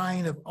the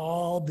mind of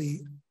all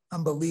the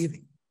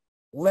unbelieving,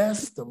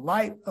 lest the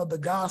light of the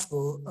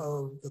gospel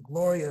of the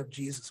glory of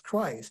Jesus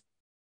Christ,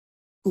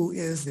 who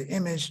is the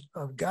image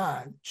of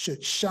God,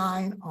 should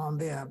shine on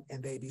them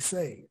and they be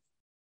saved.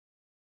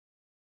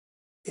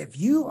 If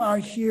you are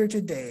here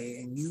today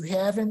and you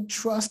haven't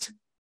trusted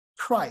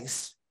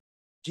Christ,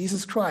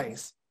 Jesus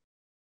Christ,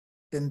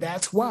 then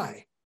that's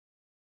why.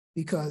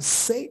 Because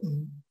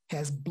Satan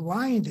has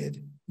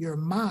blinded your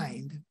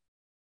mind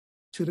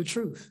to the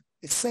truth.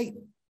 It's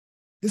Satan.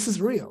 This is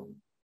real.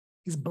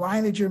 He's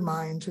blinded your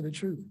mind to the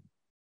truth.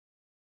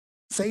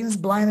 Satan's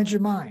blinded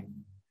your mind.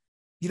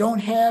 You don't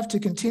have to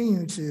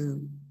continue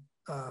to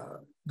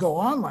go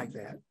on like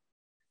that.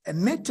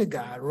 Admit to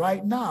God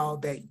right now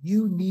that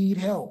you need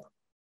help.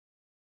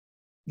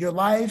 Your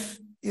life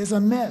is a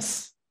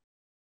mess.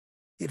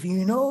 If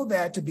you know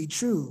that to be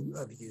true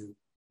of you,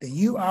 then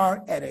you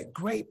are at a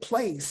great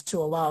place to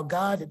allow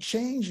God to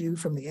change you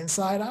from the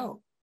inside out.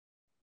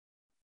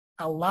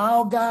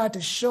 Allow God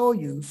to show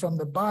you from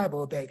the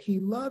Bible that he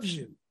loves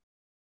you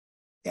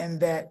and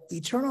that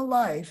eternal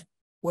life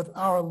with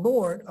our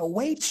Lord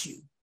awaits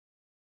you.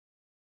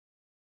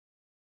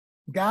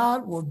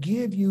 God will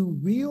give you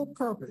real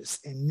purpose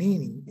and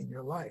meaning in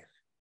your life.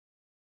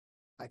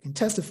 I can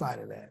testify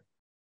to that.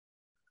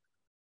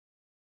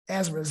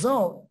 As a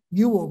result,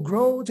 you will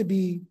grow to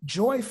be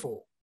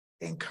joyful,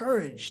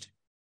 encouraged,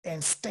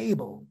 and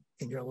stable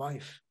in your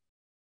life.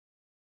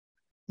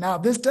 Now,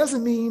 this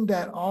doesn't mean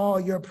that all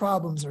your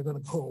problems are going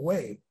to go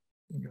away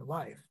in your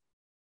life,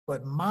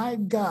 but my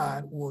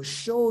God will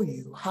show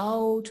you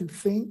how to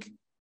think,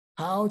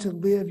 how to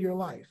live your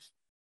life.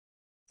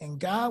 And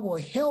God will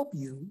help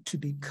you to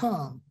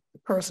become the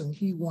person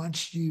he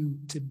wants you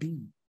to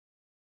be.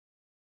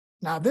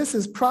 Now, this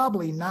is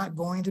probably not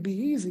going to be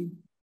easy,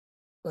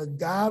 but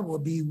God will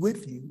be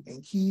with you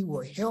and he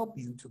will help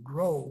you to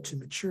grow to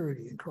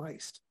maturity in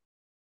Christ.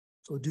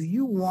 So do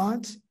you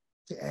want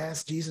to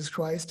ask Jesus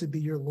Christ to be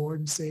your Lord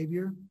and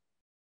Savior?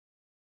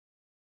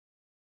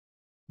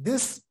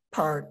 This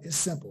part is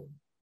simple.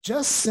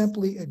 Just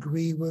simply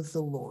agree with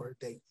the Lord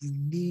that you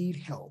need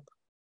help.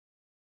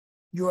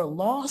 You are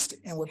lost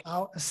and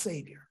without a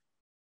Savior.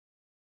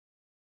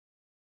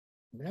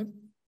 Amen.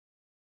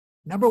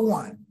 Number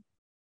one,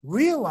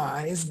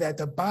 realize that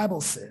the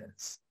Bible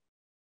says,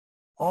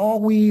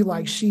 all we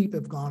like sheep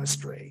have gone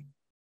astray.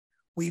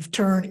 We've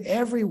turned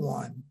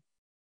everyone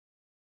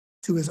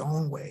to his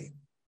own way,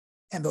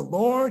 and the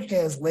Lord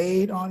has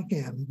laid on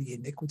him the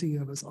iniquity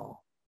of us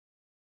all.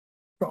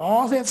 For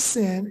all have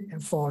sinned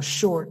and fall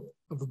short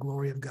of the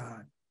glory of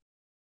God.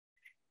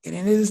 And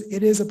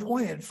it is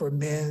appointed for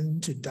men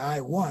to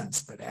die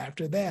once, but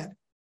after that,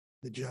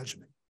 the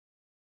judgment.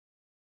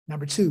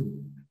 Number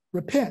two,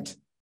 repent.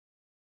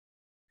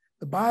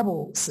 The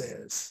Bible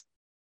says,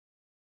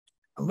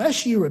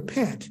 unless you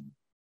repent,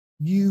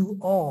 you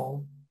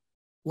all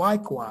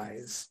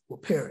likewise will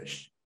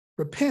perish.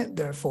 Repent,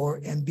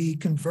 therefore, and be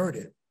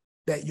converted,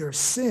 that your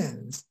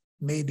sins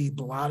may be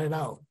blotted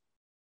out.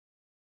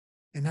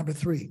 And number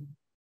three,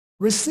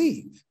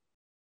 receive.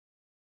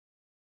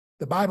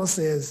 The Bible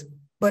says,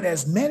 but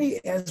as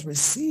many as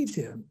received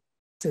him,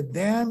 to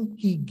them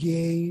he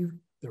gave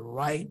the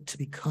right to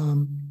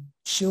become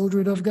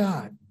children of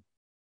God.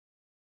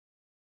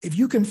 If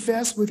you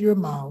confess with your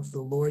mouth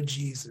the Lord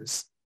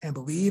Jesus and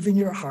believe in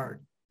your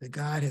heart that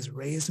God has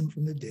raised him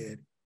from the dead,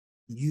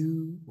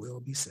 you will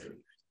be saved.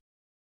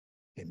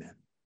 Amen.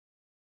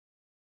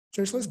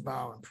 Church, let's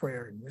bow in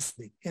prayer and this is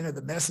the end of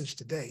the message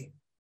today.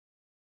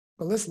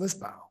 But let's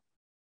bow.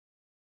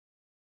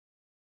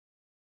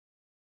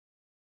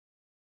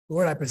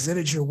 Lord, I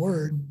presented your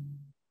word.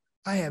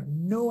 I have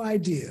no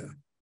idea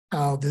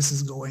how this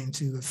is going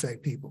to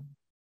affect people.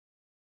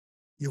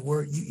 Your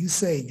word, you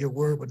say your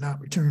word would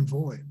not return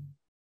void.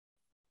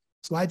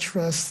 So I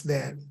trust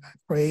that, I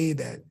pray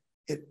that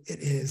it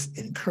has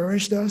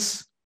encouraged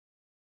us.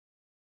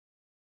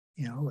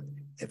 You know,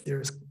 if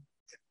there's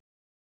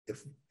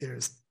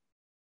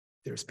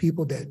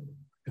people that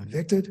are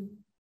convicted,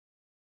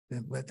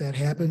 then let that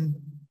happen.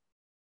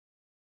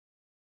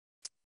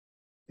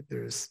 If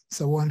there's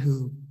someone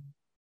who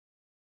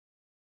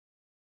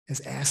has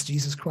asked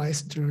Jesus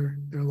Christ into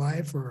their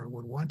life or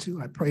would want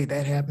to, I pray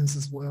that happens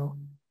as well.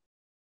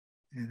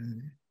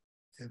 And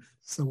if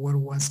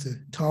someone wants to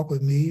talk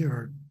with me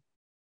or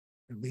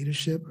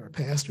leadership or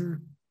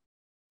pastor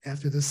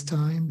after this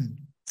time, and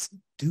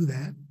do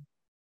that.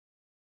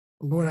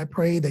 Lord, I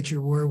pray that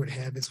your word would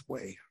have its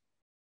way.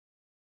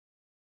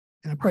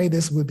 And I pray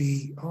this would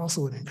be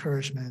also an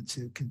encouragement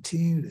to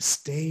continue to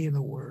stay in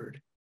the word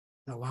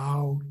and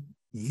allow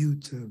you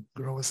to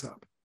grow us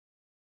up.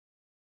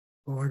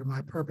 Lord,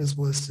 my purpose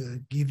was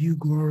to give you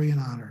glory and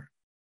honor.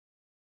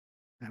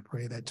 And I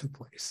pray that took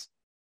place.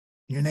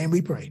 In your name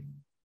we pray.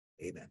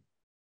 Amen.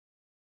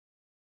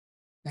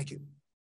 Thank you.